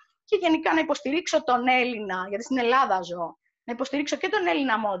 αποτύπωμα και γενικά να υποστηρίξω τον Έλληνα, γιατί στην Ελλάδα ζω, να υποστηρίξω και τον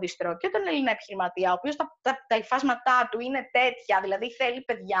Έλληνα μόδιστρο και τον Έλληνα επιχειρηματία, ο οποίος τα υφάσματά του είναι τέτοια, δηλαδή θέλει,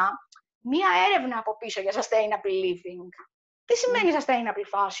 παιδιά, μία έρευνα από πίσω για sustainable living. Τι σημαίνει sustainable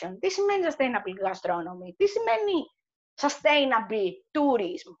fashion, τι σημαίνει sustainable gastronomy, τι σημαίνει sustainable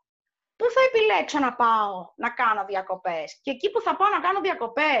tourism. Πού θα επιλέξω να πάω να κάνω διακοπές και εκεί που θα πάω να κάνω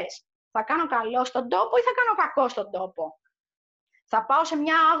διακοπές, θα κάνω καλό στον τόπο ή θα κάνω κακό στον τόπο. Θα πάω σε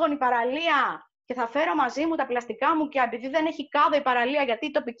μια άγονη παραλία και θα φέρω μαζί μου τα πλαστικά μου και επειδή δεν έχει κάδο η παραλία, γιατί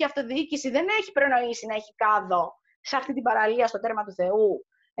η τοπική αυτοδιοίκηση δεν έχει προνοήσει να έχει κάδο σε αυτή την παραλία στο τέρμα του Θεού,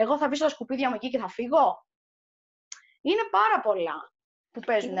 εγώ θα βρίσκω τα σκουπίδια μου εκεί και θα φύγω. Είναι πάρα πολλά που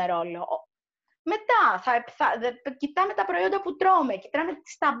παίζουν ρόλο. Μετά, κοιτάμε τα προϊόντα που τρώμε, κοιτάμε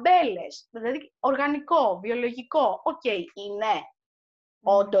τις ταμπέλες, δηλαδή οργανικό, βιολογικό. Οκ, είναι.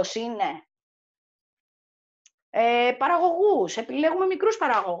 Όντως είναι. Παραγωγούς. Επιλέγουμε μικρούς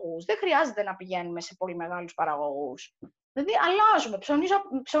παραγωγούς. Δεν χρειάζεται να πηγαίνουμε σε πολύ μεγάλους παραγωγούς. Δηλαδή, αλλάζουμε,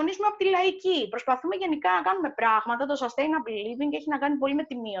 ψωνίζουμε από τη λαϊκή. Προσπαθούμε γενικά να κάνουμε πράγματα. Το sustainable living έχει να κάνει πολύ με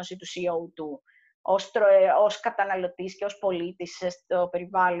τη μείωση του CO2 ως καταναλωτής και ως πολίτης στο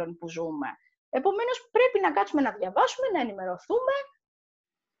περιβάλλον που ζούμε. Επομένως, πρέπει να κάτσουμε να διαβάσουμε, να ενημερωθούμε.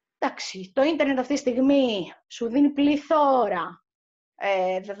 Εντάξει, το ίντερνετ αυτή τη στιγμή σου δίνει πληθώρα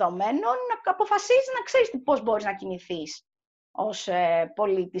δεδομένων, να αποφασίζεις να ξέρεις πώς μπορείς να κινηθείς ως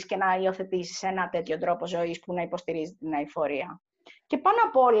πολίτης και να υιοθετήσεις ένα τέτοιο τρόπο ζωής που να υποστηρίζει την αειφορία. Και πάνω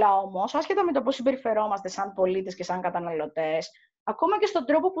απ' όλα όμως, άσχετα με το πώς συμπεριφερόμαστε σαν πολίτες και σαν καταναλωτές, ακόμα και στον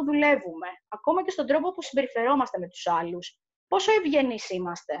τρόπο που δουλεύουμε, ακόμα και στον τρόπο που συμπεριφερόμαστε με τους άλλους, πόσο ευγενείς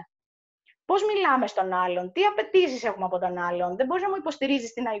είμαστε, πώς μιλάμε στον άλλον, τι απαιτήσεις έχουμε από τον άλλον. Δεν μπορείς να μου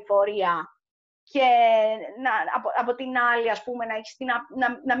υποστηρίζεις την αειφορία και από την άλλη, ας πούμε,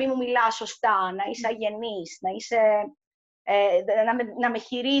 να μην μου μιλάς σωστά, να είσαι αγενής,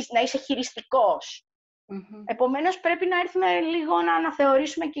 να είσαι χειριστικός. Mm-hmm. Επομένως, πρέπει να έρθουμε λίγο να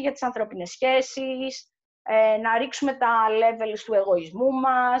αναθεωρήσουμε και για τις ανθρώπινες σχέσεις, να ρίξουμε τα levels του εγωισμού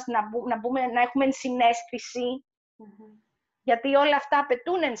μας, να έχουμε ενσυναίσθηση, mm-hmm. γιατί όλα αυτά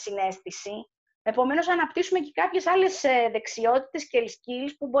απαιτούν ενσυναίσθηση. Επομένως, να αναπτύσσουμε και κάποιες άλλες δεξιότητες και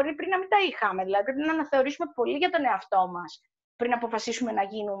skills που μπορεί πριν να μην τα είχαμε. Δηλαδή, πρέπει να αναθεωρήσουμε πολύ για τον εαυτό μας, πριν αποφασίσουμε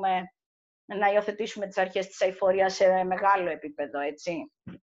να υιοθετήσουμε τις αρχές της αειφορίας σε μεγάλο επίπεδο, έτσι.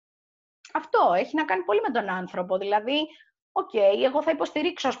 Αυτό έχει να κάνει πολύ με τον άνθρωπο. Δηλαδή, εγώ θα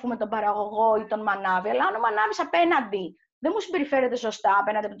υποστηρίξω, ας πούμε, τον παραγωγό ή τον μανάβη, αλλά αν ο μανάβης απέναντι δεν μου συμπεριφέρεται σωστά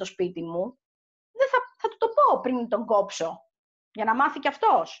απέναντι από το σπίτι μου, δεν θα του το πω πριν τον κόψω, για να μάθει κι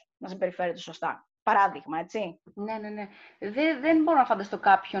αυτός να συμπεριφέρεται σωστά. Παράδειγμα, έτσι. Ναι. Δεν μπορώ να φανταστώ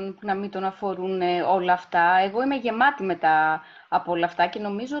κάποιον που να μην τον αφορούν όλα αυτά. Εγώ είμαι γεμάτη μετά από όλα αυτά και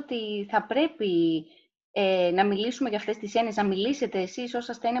νομίζω ότι θα πρέπει να μιλήσουμε για αυτές τις έννοιες, να μιλήσετε εσείς ως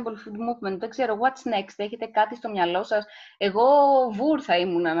Sustainable Food Movement. Δεν ξέρω, what's next, έχετε κάτι στο μυαλό σας? Εγώ θα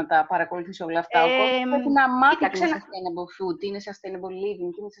ήμουν να τα παρακολουθήσω όλα αυτά. Ο κόσμος πρέπει να μάθει τι είναι Sustainable Food, τι είναι Sustainable Living,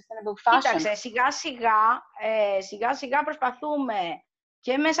 τι είναι Sustainable Fashion. Κοίταξε, σιγά-σιγά προσπαθούμε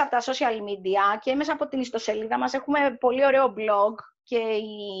και μέσα από τα social media και μέσα από την ιστοσελίδα μας. Έχουμε πολύ ωραίο blog και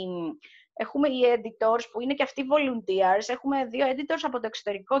έχουμε οι editors που είναι και αυτοί volunteers. Έχουμε 2 editors από το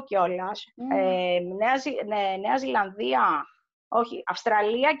εξωτερικό κιόλας. Νέα Ζηλανδία,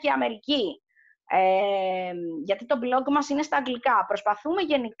 Αυστραλία και Αμερική. Γιατί το blog μας είναι στα αγγλικά. Προσπαθούμε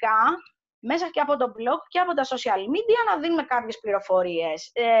γενικά μέσα και από το blog και από τα social media να δίνουμε κάποιες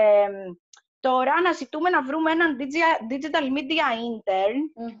πληροφορίες. Τώρα αναζητούμε να βρούμε έναν digital media intern.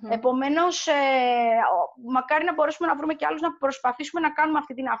 Mm-hmm. Επομένως, μακάρι να μπορέσουμε να βρούμε και άλλους να προσπαθήσουμε να κάνουμε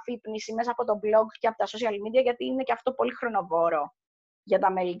αυτή την αφύπνιση μέσα από το blog και από τα social media, γιατί είναι και αυτό πολύ χρονοβόρο για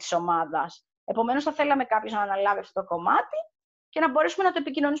τα μέλη της ομάδας. Επομένως, θα θέλαμε κάποιος να αναλάβει αυτό το κομμάτι και να μπορέσουμε να το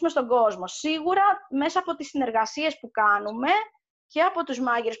επικοινωνήσουμε στον κόσμο. Σίγουρα, μέσα από τις συνεργασίες που κάνουμε και από τους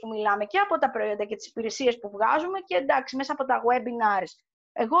μάγειρες που μιλάμε και από τα προϊόντα και τις υπηρεσίες που βγάζουμε και εντάξει, μέσα από τα webinars.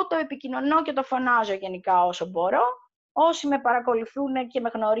 Εγώ το επικοινωνώ και το φωνάζω γενικά όσο μπορώ. Όσοι με παρακολουθούν και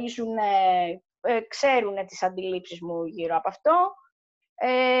με γνωρίζουν, ξέρουν τις αντιλήψεις μου γύρω από αυτό.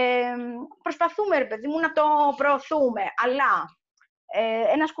 Προσπαθούμε, ρε παιδί μου, να το προωθούμε. Αλλά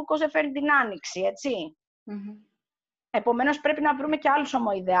ένας κουκός δεν φέρνει την άνοιξη, έτσι. Mm-hmm. Επομένως, πρέπει να βρούμε και άλλους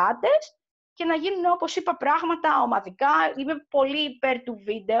ομοειδεάτες και να γίνουν, όπως είπα, πράγματα ομαδικά. Είμαι πολύ υπέρ του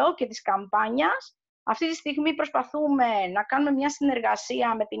βίντεο και της καμπάνιας. Αυτή τη στιγμή προσπαθούμε να κάνουμε μια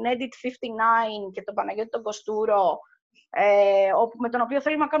συνεργασία με την Edit59 και τον Παναγιώτη τον Κοστούρο, με τον οποίο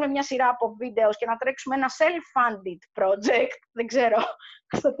θέλουμε να κάνουμε μια σειρά από βίντεο και να τρέξουμε ένα self-funded project. Δεν ξέρω,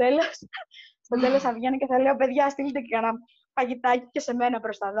 στο τέλος θα βγαίνω και θα λέω, παιδιά, στείλτε και ένα φαγητάκι και σε μένα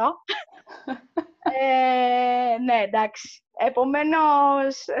προς τα δω. Ναι, εντάξει.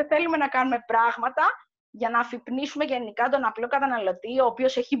 Επομένως, θέλουμε να κάνουμε πράγματα για να αφυπνίσουμε γενικά τον απλό καταναλωτή, ο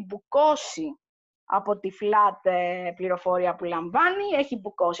οποίος έχει μπουκώσει από τη flat πληροφορία που λαμβάνει, έχει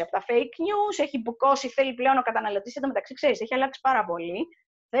μπουκώσει από τα fake news, έχει μπουκώσει, θέλει πλέον ο καταναλωτής, εν τω μεταξύ, ξέρεις, έχει αλλάξει πάρα πολύ.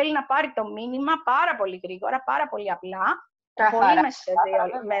 Θέλει να πάρει το μήνυμα πάρα πολύ γρήγορα, πάρα πολύ απλά, πολύ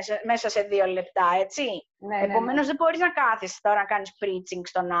μέσα σε 2 λεπτά, έτσι. Ναι, επομένως, δεν μπορείς να κάθεσαι τώρα να κάνεις preaching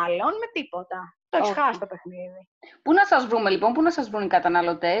στον άλλον με τίποτα. Το έχεις χάσει το παιχνίδι. Πού να σας βρούμε, λοιπόν, πού να σας βρουν οι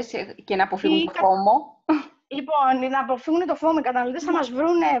καταναλωτές και να αποφύγουν το φόμο? Λοιπόν, να αποφύγουν το φόμο οι καταναλωτές θα μας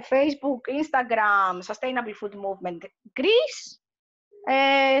βρουν Facebook, Instagram, Sustainable Food Movement Greece,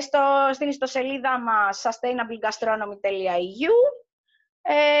 στην ιστοσελίδα μας sustainablegastronomy.eu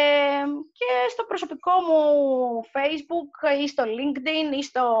και στο προσωπικό μου Facebook ή στο LinkedIn ή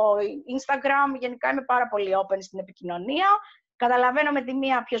στο Instagram. Γενικά είμαι πάρα πολύ open στην επικοινωνία. Καταλαβαίνω με τη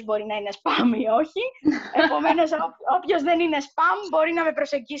μία ποιος μπορεί να είναι spam ή όχι. Επομένως, όποιος δεν είναι spam μπορεί να με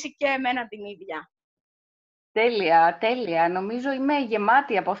προσεγγίσει και εμένα την ίδια. Τέλεια, τέλεια. Νομίζω είμαι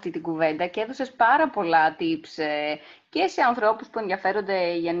γεμάτη από αυτή την κουβέντα και έδωσες πάρα πολλά tips και σε ανθρώπους που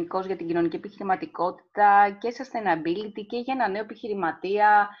ενδιαφέρονται γενικώς για την κοινωνική επιχειρηματικότητα και sustainability και για ένα νέο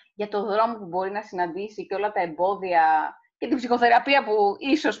επιχειρηματία, για το δρόμο που μπορεί να συναντήσει και όλα τα εμπόδια και την ψυχοθεραπεία που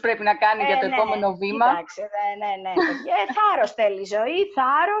ίσως πρέπει να κάνει για το επόμενο βήμα. Κοιτάξτε, ναι. Θάρρος θέλει η ζωή,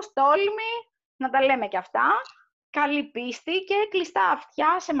 θάρρος, τόλμη, να τα λέμε κι αυτά. Καλή πίστη και κλειστά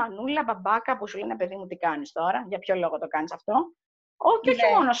αυτιά σε μανούλα, μπαμπάκα που σου λένε παιδί μου τι κάνεις τώρα, για ποιο λόγο το κάνεις αυτό. Και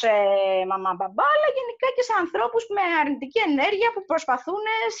όχι μόνο σε μαμά μπαμπά, αλλά γενικά και σε ανθρώπους με αρνητική ενέργεια που προσπαθούν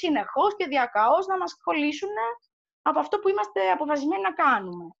συνεχώς και διακαώς να μας κολλήσουν από αυτό που είμαστε αποφασισμένοι να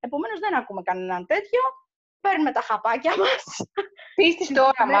κάνουμε. Επομένως δεν ακούμε κανέναν τέτοιο, παίρνουμε τα χαπάκια μας. Πίστης στο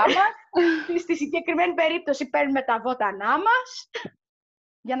όραμά μας. Στη συγκεκριμένη περίπτωση παίρνουμε τα βότανά μας.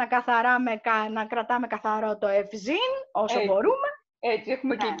 Για να κρατάμε καθαρό το ευζήν όσο μπορούμε. Έτσι,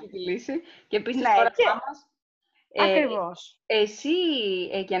 έχουμε και εκεί τη λύση. Και επίσης τώρα μας. Ακριβώς. Εσύ,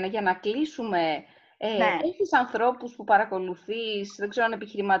 για να κλείσουμε, έχεις ανθρώπους που παρακολουθείς, δεν ξέρω αν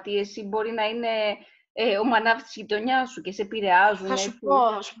επιχειρηματίες ή μπορεί να είναι ο μανάβης της γειτονιάς σου και σε επηρεάζουν. Θα σου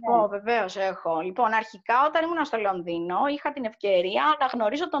πω, βεβαίως έχω. Λοιπόν, αρχικά όταν ήμουν στο Λονδίνο, είχα την ευκαιρία να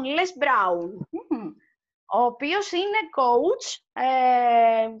γνωρίσω τον Les Brown. Ο οποίος είναι coach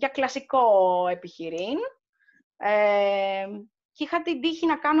για κλασικό επιχειρήν και είχα την τύχη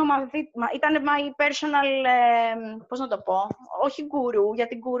να κάνω ήταν my personal, πώς να το πω, όχι γκουρού,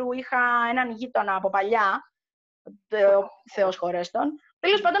 γιατί γκουρού είχα έναν γείτονα από παλιά, Θεός χωρέστον.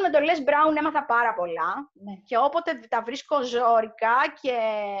 Τέλος πάντων, με τον Les Brown έμαθα πάρα πολλά και όποτε τα βρίσκω ζώρικα και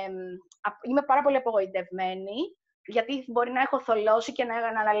είμαι πάρα πολύ απογοητευμένη, γιατί μπορεί να έχω θολώσει και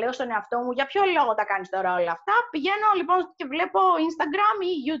να λέω στον εαυτό μου για ποιο λόγο τα κάνεις τώρα όλα αυτά. Πηγαίνω λοιπόν και βλέπω Instagram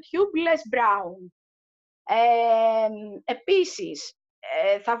ή YouTube Les Brown. Επίσης,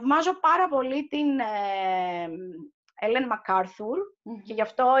 θαυμάζω πάρα πολύ την Ellen MacArthur και γι'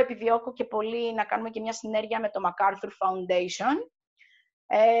 αυτό επιδιώκω και πολύ να κάνουμε και μια συνέργεια με το MacArthur Foundation.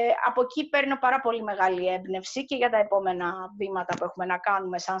 Από εκεί παίρνω πάρα πολύ μεγάλη έμπνευση και για τα επόμενα βήματα που έχουμε να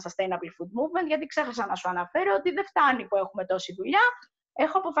κάνουμε σαν Sustainable Food Movement, γιατί ξέχασα να σου αναφέρω ότι δεν φτάνει που έχουμε τόση δουλειά.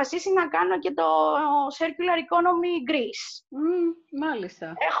 Έχω αποφασίσει να κάνω και το Circular Economy Greece.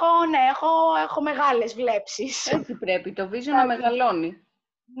 Μάλιστα. Έχω μεγάλες βλέψεις. Έτσι πρέπει, το vision να μεγαλώνει.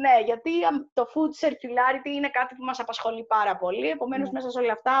 Ναι, γιατί το food circularity είναι κάτι που μας απασχολεί πάρα πολύ. Επομένως, μέσα σε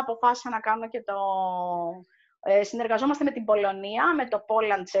όλα αυτά αποφάσισα να κάνω και το... συνεργαζόμαστε με την Πολωνία, με το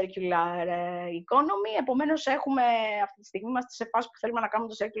Poland Circular Economy. Επομένως, αυτή τη στιγμή είμαστε σε φάση που θέλουμε να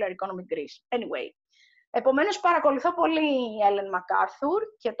κάνουμε το Circular Economy Greece. Anyway. Επομένως, παρακολουθώ πολύ η Ellen MacArthur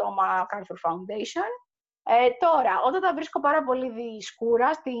και το MacArthur Foundation. Τώρα, όταν τα βρίσκω πάρα πολύ σκούρα,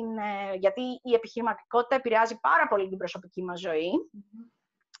 γιατί η επιχειρηματικότητα επηρεάζει πάρα πολύ την προσωπική μας ζωή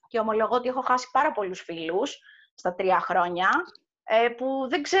και ομολογώ ότι έχω χάσει πάρα πολλούς φίλους στα 3 χρόνια, που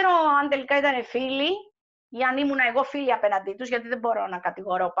δεν ξέρω αν τελικά ήταν φίλοι ή αν ήμουν εγώ φίλη απέναντί τους, γιατί δεν μπορώ να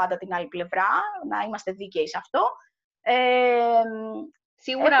κατηγορώ πάντα την άλλη πλευρά, να είμαστε δίκαιοι σε αυτό.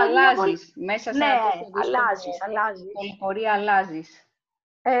 Σίγουρα αλλάζεις μέσα σε αυτό. Ναι, αλλάζεις. Την πορεία αλλάζεις.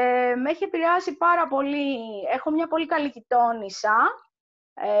 Με έχει επηρεάσει πάρα πολύ. Έχω μια πολύ καλή γειτόνισσα,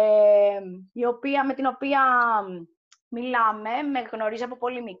 με την οποία μιλάμε, με γνωρίζει από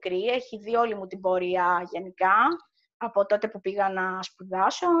πολύ μικρή. Έχει δει όλη μου την πορεία γενικά, από τότε που πήγα να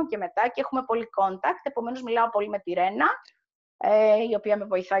σπουδάσω και μετά και έχουμε πολύ contact. Επομένως, μιλάω πολύ με τη Ρένα, η οποία με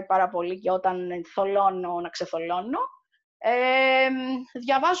βοηθάει πάρα πολύ και όταν θολώνω να ξεθολώνω.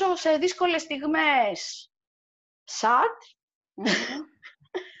 Διαβάζω σε δύσκολες στιγμές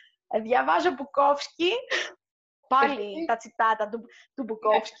διαβάζω Μπουκόφσκι, πάλι τα τσιτάτα του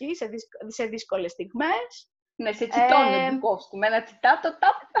Μπουκόφσκι σε δύσκολες στιγμές. Ναι, σε τσιτώνει ο Μπουκόφσκι, με ένα τσιτάτο,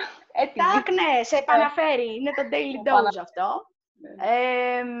 ναι, σε επαναφέρει, είναι το daily dose αυτό.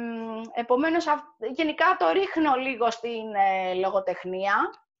 Επομένως, γενικά το ρίχνω λίγο στην λογοτεχνία,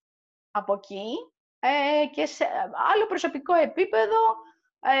 από εκεί. Και σε άλλο προσωπικό επίπεδο,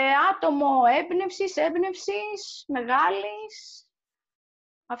 άτομο έμπνευσης, μεγάλης.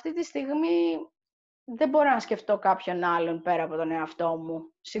 Αυτή τη στιγμή δεν μπορώ να σκεφτώ κάποιον άλλον πέρα από τον εαυτό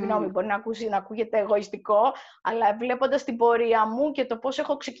μου. Συγγνώμη, μπορεί να ακούγεται εγωιστικό, αλλά βλέποντας την πορεία μου και το πώς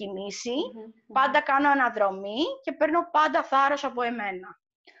έχω ξεκινήσει, πάντα κάνω αναδρομή και παίρνω πάντα θάρρος από εμένα.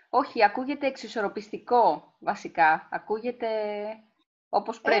 Όχι, ακούγεται εξισορροπιστικό, βασικά. Ακούγεται...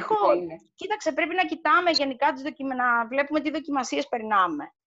 όπως πρέπει να είναι. Κοίταξε, πρέπει να κοιτάμε γενικά να βλέπουμε τι δοκιμασίες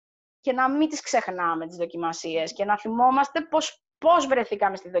περνάμε. Και να μην τις ξεχνάμε τις δοκιμασίες. Και να θυμόμαστε πώς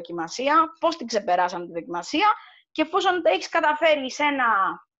βρεθήκαμε στη δοκιμασία, πώς την ξεπεράσαμε τη δοκιμασία Και εφόσον τα έχεις καταφέρει σε ένα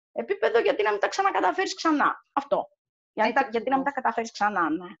επίπεδο, γιατί να μην τα ξανακαταφέρεις ξανά. Αυτό. Γιατί να μην τα καταφέρεις ξανά,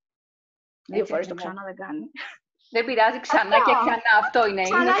 ναι. 2 φορές το ξανά δεν κάνει. Δεν πειράζει, ξανά και ξανά. Αυτό είναι.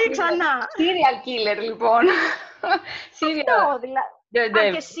 Ξανά και ξανά. Serial killer, λοιπόν. Αυτό,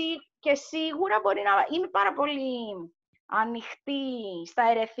 δηλαδή. Και σίγουρα μπορεί να είμαι πάρα πολύ ανοιχτή στα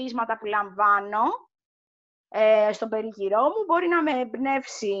ερεθίσματα που λαμβάνω στον περίγυρό μου. Μπορεί να με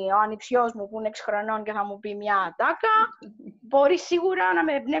εμπνεύσει ο ανιψιός μου που είναι 6 χρονών και θα μου πει μια ατάκα. Μπορεί σίγουρα να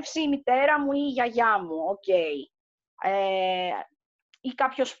με εμπνεύσει η μητέρα μου ή η γιαγιά μου. Ή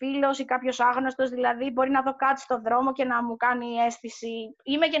κάποιος φίλος ή κάποιος άγνωστος, δηλαδή μπορεί να δω κάτι στον δρόμο και να μου κάνει αίσθηση.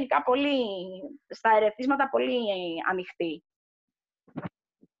 Είμαι γενικά πολύ, στα ερεθίσματα πολύ ανοιχτή.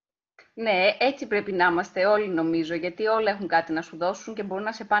 Ναι, έτσι πρέπει να είμαστε όλοι, νομίζω, γιατί όλα έχουν κάτι να σου δώσουν και μπορούν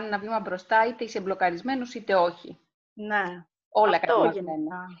να σε πάνε ένα βήμα μπροστά, είτε είσαι μπλοκαρισμένος είτε όχι. Ναι. Όλα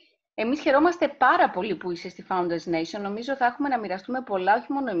κατεβασμένα. Εμείς χαιρόμαστε πάρα πολύ που είσαι στη Founders Nation. Νομίζω θα έχουμε να μοιραστούμε πολλά,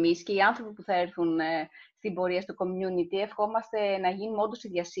 όχι μόνο εμείς και οι άνθρωποι που θα έρθουν στην πορεία στο community. Ευχόμαστε να γίνουμε όντως η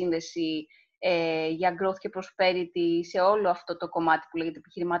διασύνδεση για growth και prosperity σε όλο αυτό το κομμάτι που λέγεται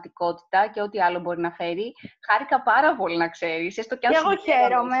επιχειρηματικότητα και ό,τι άλλο μπορεί να φέρει. Χάρηκα πάρα πολύ να ξέρεις. Έστω και αν εγώ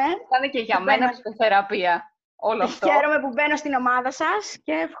χαίρομαι. Ήταν και για μένα ψυχοθεραπεία όλο αυτό. Χαίρομαι που μπαίνω στην ομάδα σας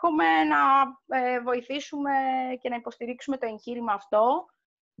και εύχομαι να βοηθήσουμε και να υποστηρίξουμε το εγχείρημα αυτό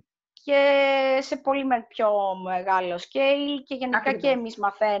και σε πολύ πιο μεγάλο scale και γενικά ακριβώς. Και εμείς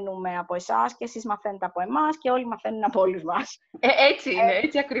μαθαίνουμε από εσάς και εσείς μαθαίνετε από εμάς και όλοι μαθαίνουν από όλους μας. Έτσι είναι,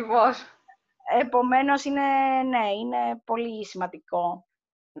 έτσι ακριβώς. Επομένως, είναι πολύ σημαντικό.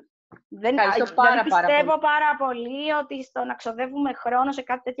 Πιστεύω πάρα πολύ ότι στο να ξοδεύουμε χρόνο σε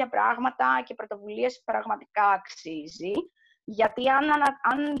κάτι τέτοια πράγματα και πρωτοβουλίες πραγματικά αξίζει. Γιατί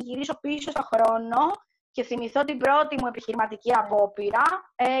αν γυρίσω πίσω στο χρόνο και θυμηθώ την πρώτη μου επιχειρηματική απόπειρα,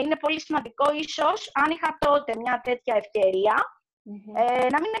 είναι πολύ σημαντικό ίσως, αν είχα τότε μια τέτοια ευκαιρία,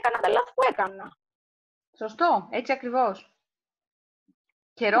 να μην έκανα τα λάθη που έκανα. Σωστό, έτσι ακριβώς.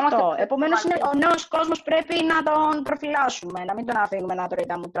 Επομένως, ο νέος κόσμος πρέπει να τον προφυλάσσουμε, να μην τον αφήνουμε να τρώει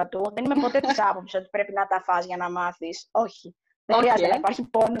τα μούτρα του. Δεν είμαι ποτέ της άποψης ότι πρέπει να τα φας για να μάθεις. Όχι. Δεν χρειάζεται να υπάρχει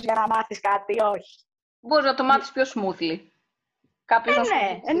πόνος για να μάθεις κάτι, όχι. Μπορείς να το μάθεις πιο smoothly.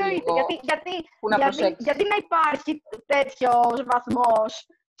 Ναι, εννοείται. Γιατί να υπάρχει τέτοιος βαθμός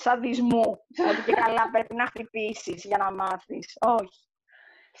σαδισμού, ότι και καλά πρέπει να χτυπήσεις για να μάθεις. Όχι.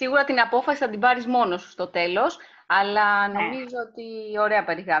 Σίγουρα την απόφαση θα την πάρεις μόνος σου στο τέλος, αλλά νομίζω ότι ωραία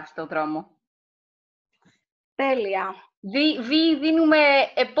περιγράφεις τον δρόμο. Τέλεια. Δίνουμε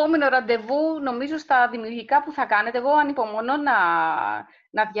επόμενο ραντεβού, νομίζω, στα δημιουργικά που θα κάνετε. Εγώ ανυπομονώ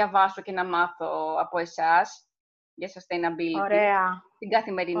να διαβάσω και να μάθω από εσάς για sustainability. Ωραία. Την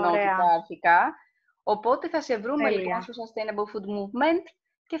καθημερινότητα αρχικά. Οπότε θα σε βρούμε λοιπόν στο Sustainable Food Movement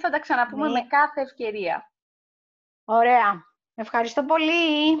και θα τα ξαναπούμε με κάθε ευκαιρία. Ωραία. Ευχαριστώ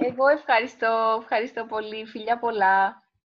πολύ. Εγώ ευχαριστώ πολύ. Φιλιά πολλά.